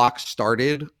get the clock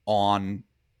started on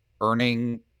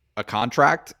earning a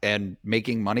contract and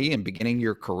making money and beginning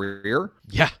your career,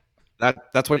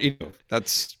 that's what you do.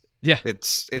 It's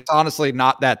honestly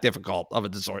not that difficult of a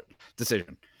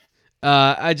decision.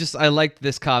 I liked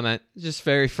this comment. Just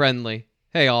very friendly.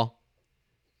 Hey all.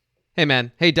 Hey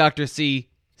man. Hey Dr. C.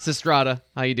 Sistrata.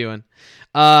 How you doing?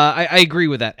 I agree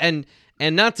with that.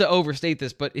 And not to overstate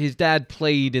this, but his dad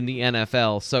played in the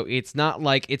NFL, so it's not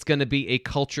like it's going to be a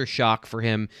culture shock for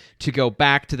him to go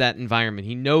back to that environment.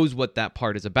 He knows what that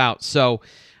part is about. So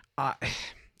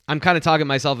I'm kind of talking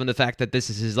myself into the fact that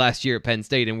this is his last year at Penn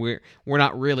State, and we're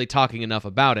not really talking enough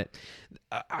about it.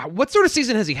 What sort of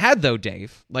season has he had, though,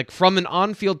 Dave? Like, from an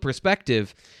on-field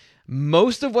perspective,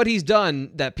 most of what he's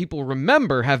done that people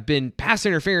remember have been pass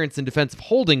interference and defensive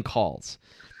holding calls.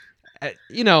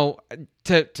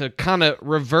 To kind of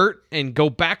revert and go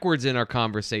backwards in our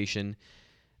conversation,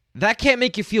 that can't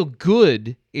make you feel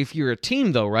good if you're a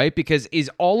team, though, right? Because is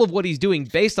all of what he's doing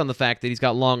based on the fact that he's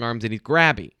got long arms and he's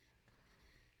grabby?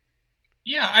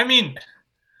 Yeah, I mean,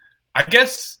 I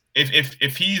guess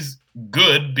if he's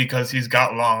good because he's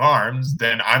got long arms,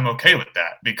 then I'm okay with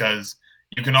that, because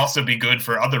you can also be good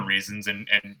for other reasons, and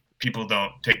people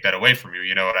don't take that away from you.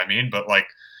 You know what I mean? But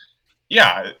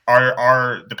yeah,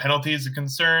 are the penalties a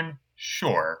concern?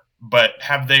 Sure. But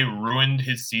have they ruined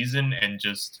his season and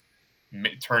just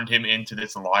turned him into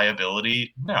this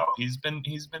liability? No, he's been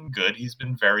good. He's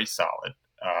been very solid.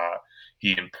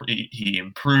 He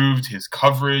improved his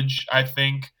coverage, I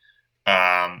think.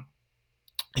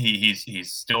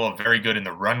 He's still very good in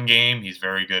the run game. He's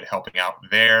very good helping out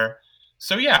there.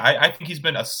 So yeah, I think he's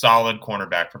been a solid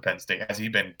cornerback for Penn State. Has he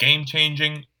been game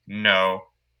changing? No,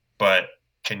 but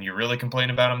can you really complain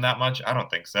about him that much? I don't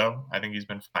think so. I think he's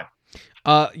been fine.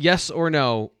 Yes or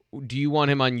no, do you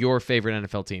want him on your favorite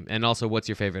NFL team? And also, what's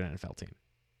your favorite NFL team?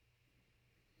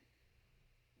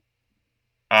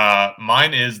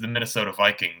 Mine is the Minnesota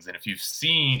Vikings. And if you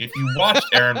watched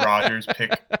Aaron Rodgers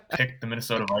pick the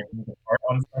Minnesota Vikings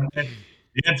on Sunday,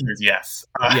 the answer is yes.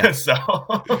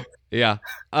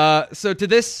 So to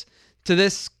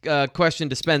this question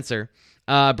to Spencer,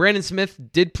 Brandon Smith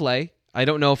did play. I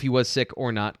don't know if he was sick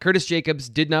or not. Curtis Jacobs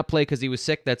did not play because he was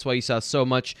sick. That's why you saw so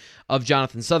much of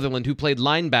Jonathan Sutherland, who played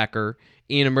linebacker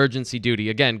in emergency duty.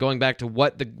 Again, going back to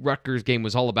what the Rutgers game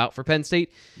was all about for Penn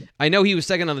State. I know he was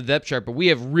second on the depth chart, but we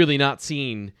have really not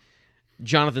seen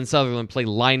Jonathan Sutherland play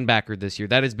linebacker this year.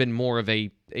 That has been more of a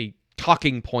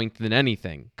talking point than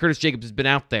anything. Curtis Jacobs has been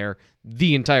out there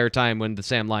the entire time when the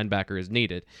Sam linebacker is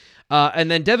needed.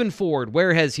 And then Devin Ford,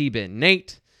 where has he been?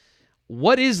 Nate,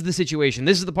 what is the situation?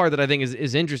 This is the part that I think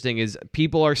is interesting, is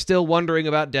people are still wondering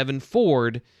about Devin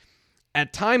Ford.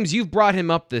 At times, you've brought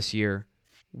him up this year.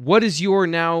 What is your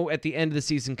now, at the end of the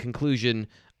season, conclusion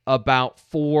about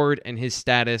Ford and his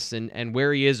status and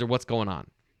where he is or what's going on?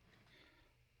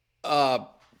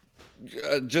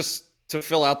 Just to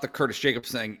fill out the Curtis Jacobs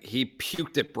thing, he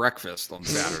puked at breakfast on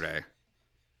Saturday.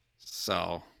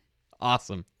 So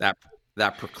awesome. That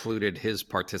precluded his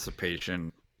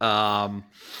participation.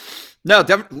 No,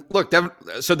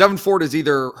 Devin Ford is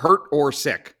either hurt or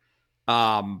sick,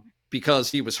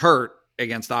 because he was hurt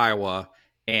against Iowa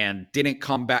and didn't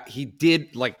come back. He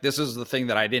did, this is the thing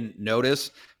that I didn't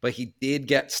notice, but he did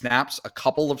get a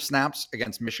couple of snaps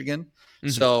against Michigan. Mm-hmm.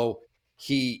 So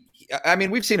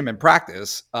we've seen him in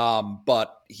practice,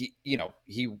 but he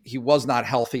was not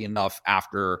healthy enough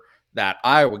after that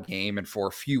Iowa game and for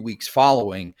a few weeks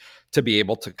following to be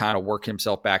able to kind of work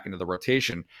himself back into the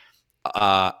rotation.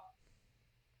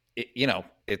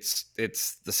 It's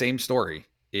the same story,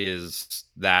 is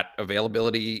that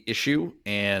availability issue.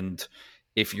 And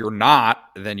if you're not,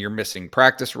 then you're missing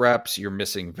practice reps, you're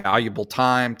missing valuable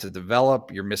time to develop,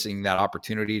 you're missing that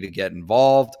opportunity to get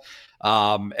involved.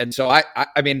 And so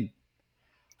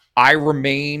I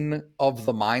remain of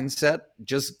the mindset,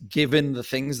 just given the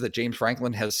things that James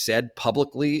Franklin has said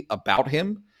publicly about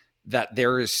him, that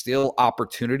there is still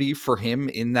opportunity for him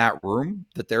in that room,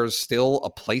 that there's still a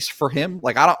place for him.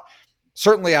 I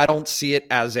don't see it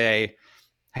as a,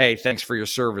 hey, thanks for your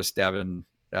service, Devin.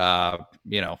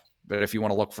 But if you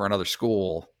want to look for another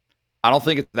school, I don't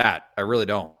think it's that. I really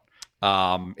don't.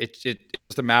 It's just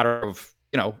a matter of,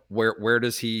 where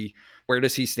does he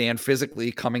stand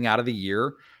physically coming out of the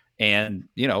year? And,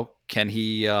 can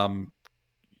he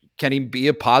be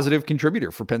a positive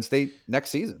contributor for Penn State next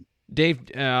season? Dave,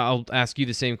 I'll ask you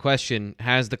the same question.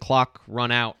 Has the clock run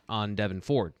out on Devin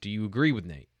Ford? Do you agree with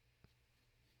Nate?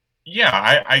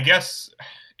 Yeah, I guess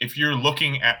if you're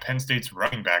looking at Penn State's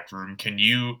running back room,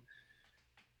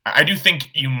 I do think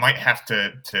you might have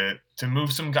to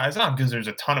move some guys on because there's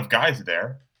a ton of guys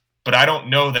there, but I don't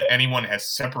know that anyone has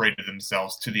separated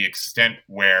themselves to the extent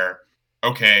where,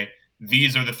 okay,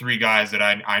 these are the three guys that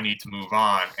I need to move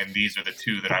on, and these are the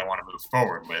two that I want to move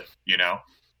forward with, you know?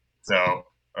 So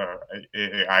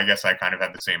I guess I kind of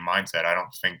have the same mindset. I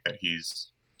don't think that he's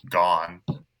gone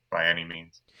by any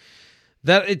means.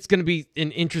 That it's going to be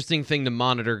an interesting thing to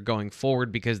monitor going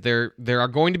forward because there are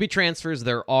going to be transfers.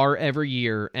 There are every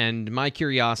year, and my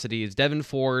curiosity is Devin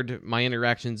Ford. My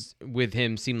interactions with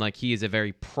him seem like he is a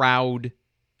very proud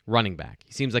running back.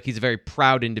 He seems like he's a very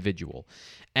proud individual,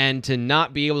 and to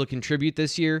not be able to contribute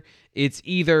this year, it's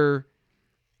either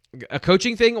a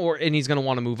coaching thing, and he's going to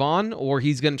want to move on, or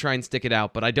he's going to try and stick it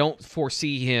out. But I don't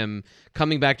foresee him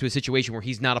coming back to a situation where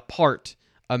he's not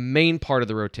a main part of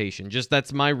the rotation. Just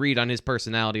that's my read on his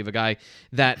personality of a guy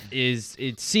that is,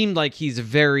 it seemed like he's a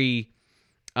very,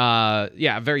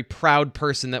 very proud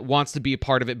person that wants to be a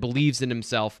part of it, believes in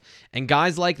himself. And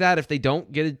guys like that, if they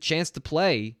don't get a chance to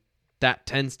play, that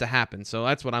tends to happen. So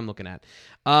that's what I'm looking at.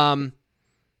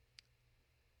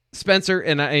 Spencer,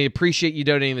 and I appreciate you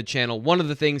donating the channel. One of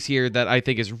the things here that I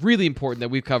think is really important that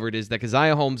we've covered is that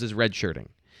Keziah Holmes is redshirting.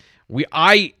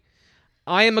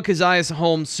 I am a Keziah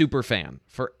Holmes super fan.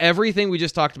 For everything we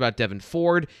just talked about Devin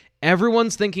Ford,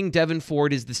 everyone's thinking Devin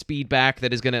Ford is the speed back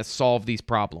that is going to solve these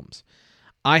problems.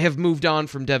 I have moved on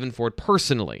from Devin Ford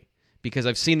personally because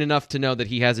I've seen enough to know that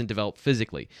he hasn't developed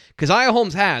physically. Keziah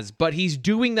Holmes has, but he's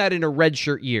doing that in a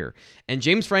redshirt year. And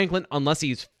James Franklin, unless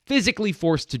he's physically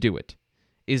forced to do it,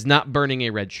 is not burning a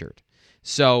red shirt.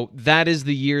 So that is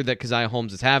the year that Keziah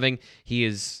Holmes is having. He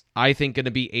is, I think, going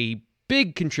to be a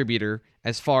big contributor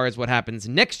as far as what happens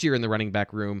next year in the running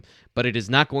back room, but it is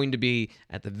not going to be,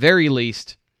 at the very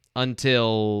least,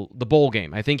 until the bowl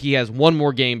game. I think he has one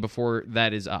more game before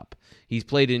that is up. He's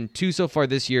played in 2 so far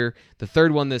this year, the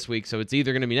 3rd one this week, so it's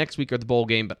either going to be next week or the bowl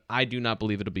game, but I do not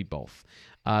believe it'll be both.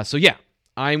 So yeah,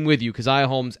 I'm with you. Keziah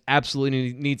Holmes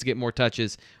absolutely needs to get more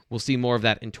touches. We'll see more of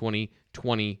that in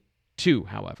 2022,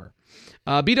 however.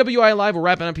 BWI Live, we're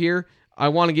wrapping up here. I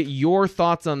want to get your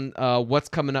thoughts on what's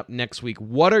coming up next week.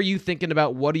 What are you thinking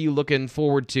about? What are you looking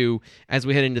forward to as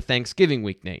we head into Thanksgiving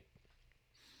week, Nate?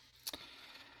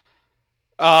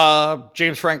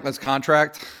 James Franklin's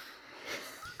contract.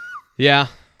 Yeah.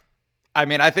 I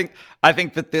mean, I think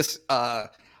that this, I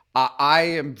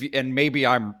am, and maybe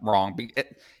I'm wrong.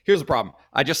 Here's the problem.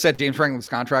 I just said James Franklin's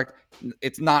contract.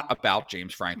 It's not about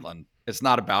James Franklin. It's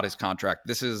not about his contract.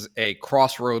 This is a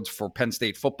crossroads for Penn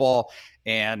State football,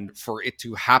 and for it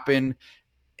to happen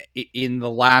in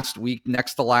the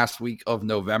next to last week of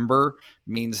November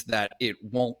means that it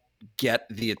won't get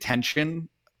the attention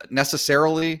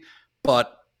necessarily.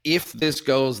 But if this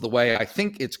goes the way I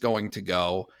think it's going to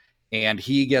go, and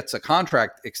he gets a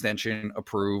contract extension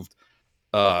approved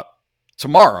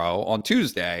tomorrow on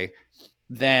Tuesday,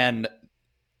 then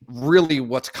really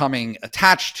what's coming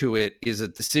attached to it is a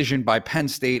decision by Penn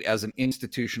State as an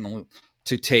institution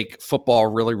to take football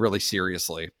really, really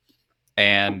seriously.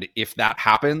 And if that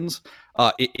happens,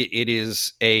 it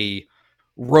is a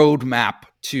roadmap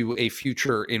to a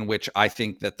future in which I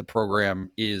think that the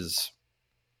program is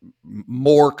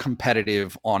more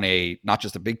competitive on not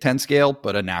just a Big Ten scale,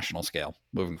 but a national scale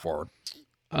moving forward.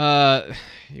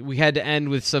 We had to end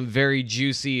with some very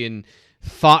juicy and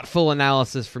thoughtful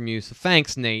analysis from you. So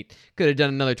thanks, Nate. Could have done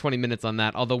another 20 minutes on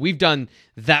that, although we've done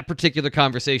that particular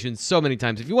conversation so many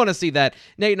times. If you want to see that,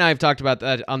 Nate and I have talked about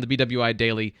that on the BWI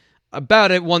Daily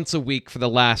about it once a week for the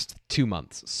last 2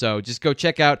 months. So just go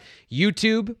check out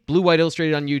YouTube, Blue White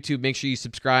Illustrated on YouTube. Make sure you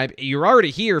subscribe. You're already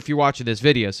here if you're watching this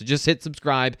video, so just hit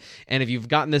subscribe. And if you've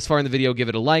gotten this far in the video, give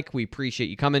it a like. We appreciate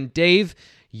you coming. Dave,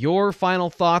 your final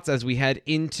thoughts as we head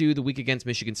into the week against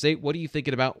Michigan State. What are you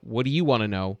thinking about? What do you want to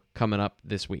know coming up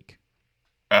this week?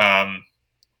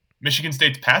 Michigan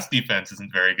State's pass defense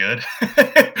isn't very good.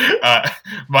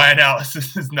 My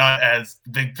analysis is not as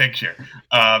big picture.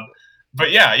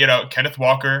 But yeah, Kenneth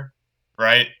Walker,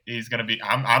 right? He's going to be.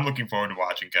 I'm looking forward to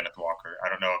watching Kenneth Walker. I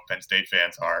don't know if Penn State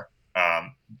fans are,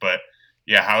 but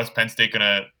yeah, how is Penn State going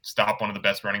to stop one of the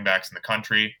best running backs in the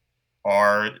country?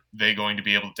 Are they going to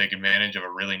be able to take advantage of a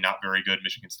really not very good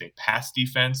Michigan State pass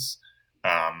defense?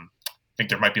 I think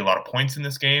there might be a lot of points in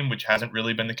this game, which hasn't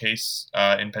really been the case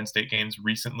in Penn State games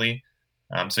recently.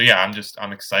 So yeah,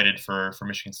 I'm excited for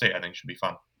Michigan State. I think it should be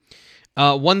fun.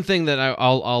 One thing that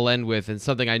I'll end with, and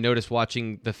something I noticed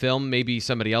watching the film, maybe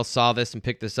somebody else saw this and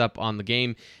picked this up on the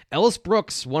game. Ellis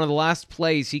Brooks, one of the last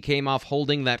plays, he came off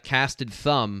holding that casted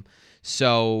thumb.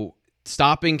 So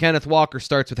stopping Kenneth Walker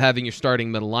starts with having your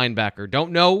starting middle linebacker.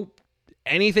 Don't know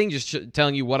anything, just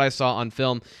telling you what I saw on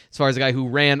film as far as a guy who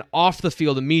ran off the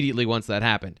field immediately once that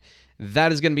happened.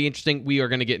 That is going to be interesting. We are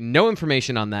going to get no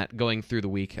information on that going through the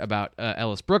week about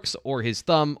Ellis Brooks or his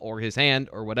thumb or his hand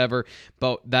or whatever,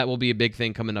 but that will be a big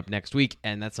thing coming up next week,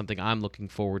 and that's something I'm looking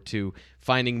forward to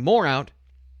finding more out,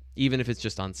 even if it's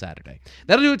just on Saturday.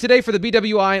 That'll do it today for the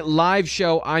BWI live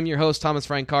show. I'm your host, Thomas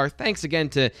Frank Carr. Thanks again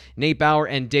to Nate Bauer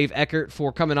and Dave Eckert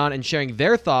for coming on and sharing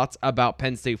their thoughts about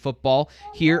Penn State football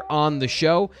here on the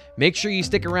show. Make sure you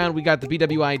stick around. We got the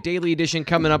BWI Daily Edition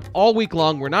coming up all week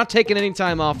long. We're not taking any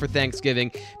time off for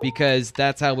Thanksgiving because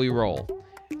that's how we roll.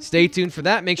 Stay tuned for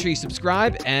that. Make sure you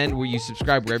subscribe, and where you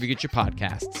subscribe wherever you get your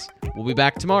podcasts. We'll be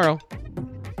back tomorrow.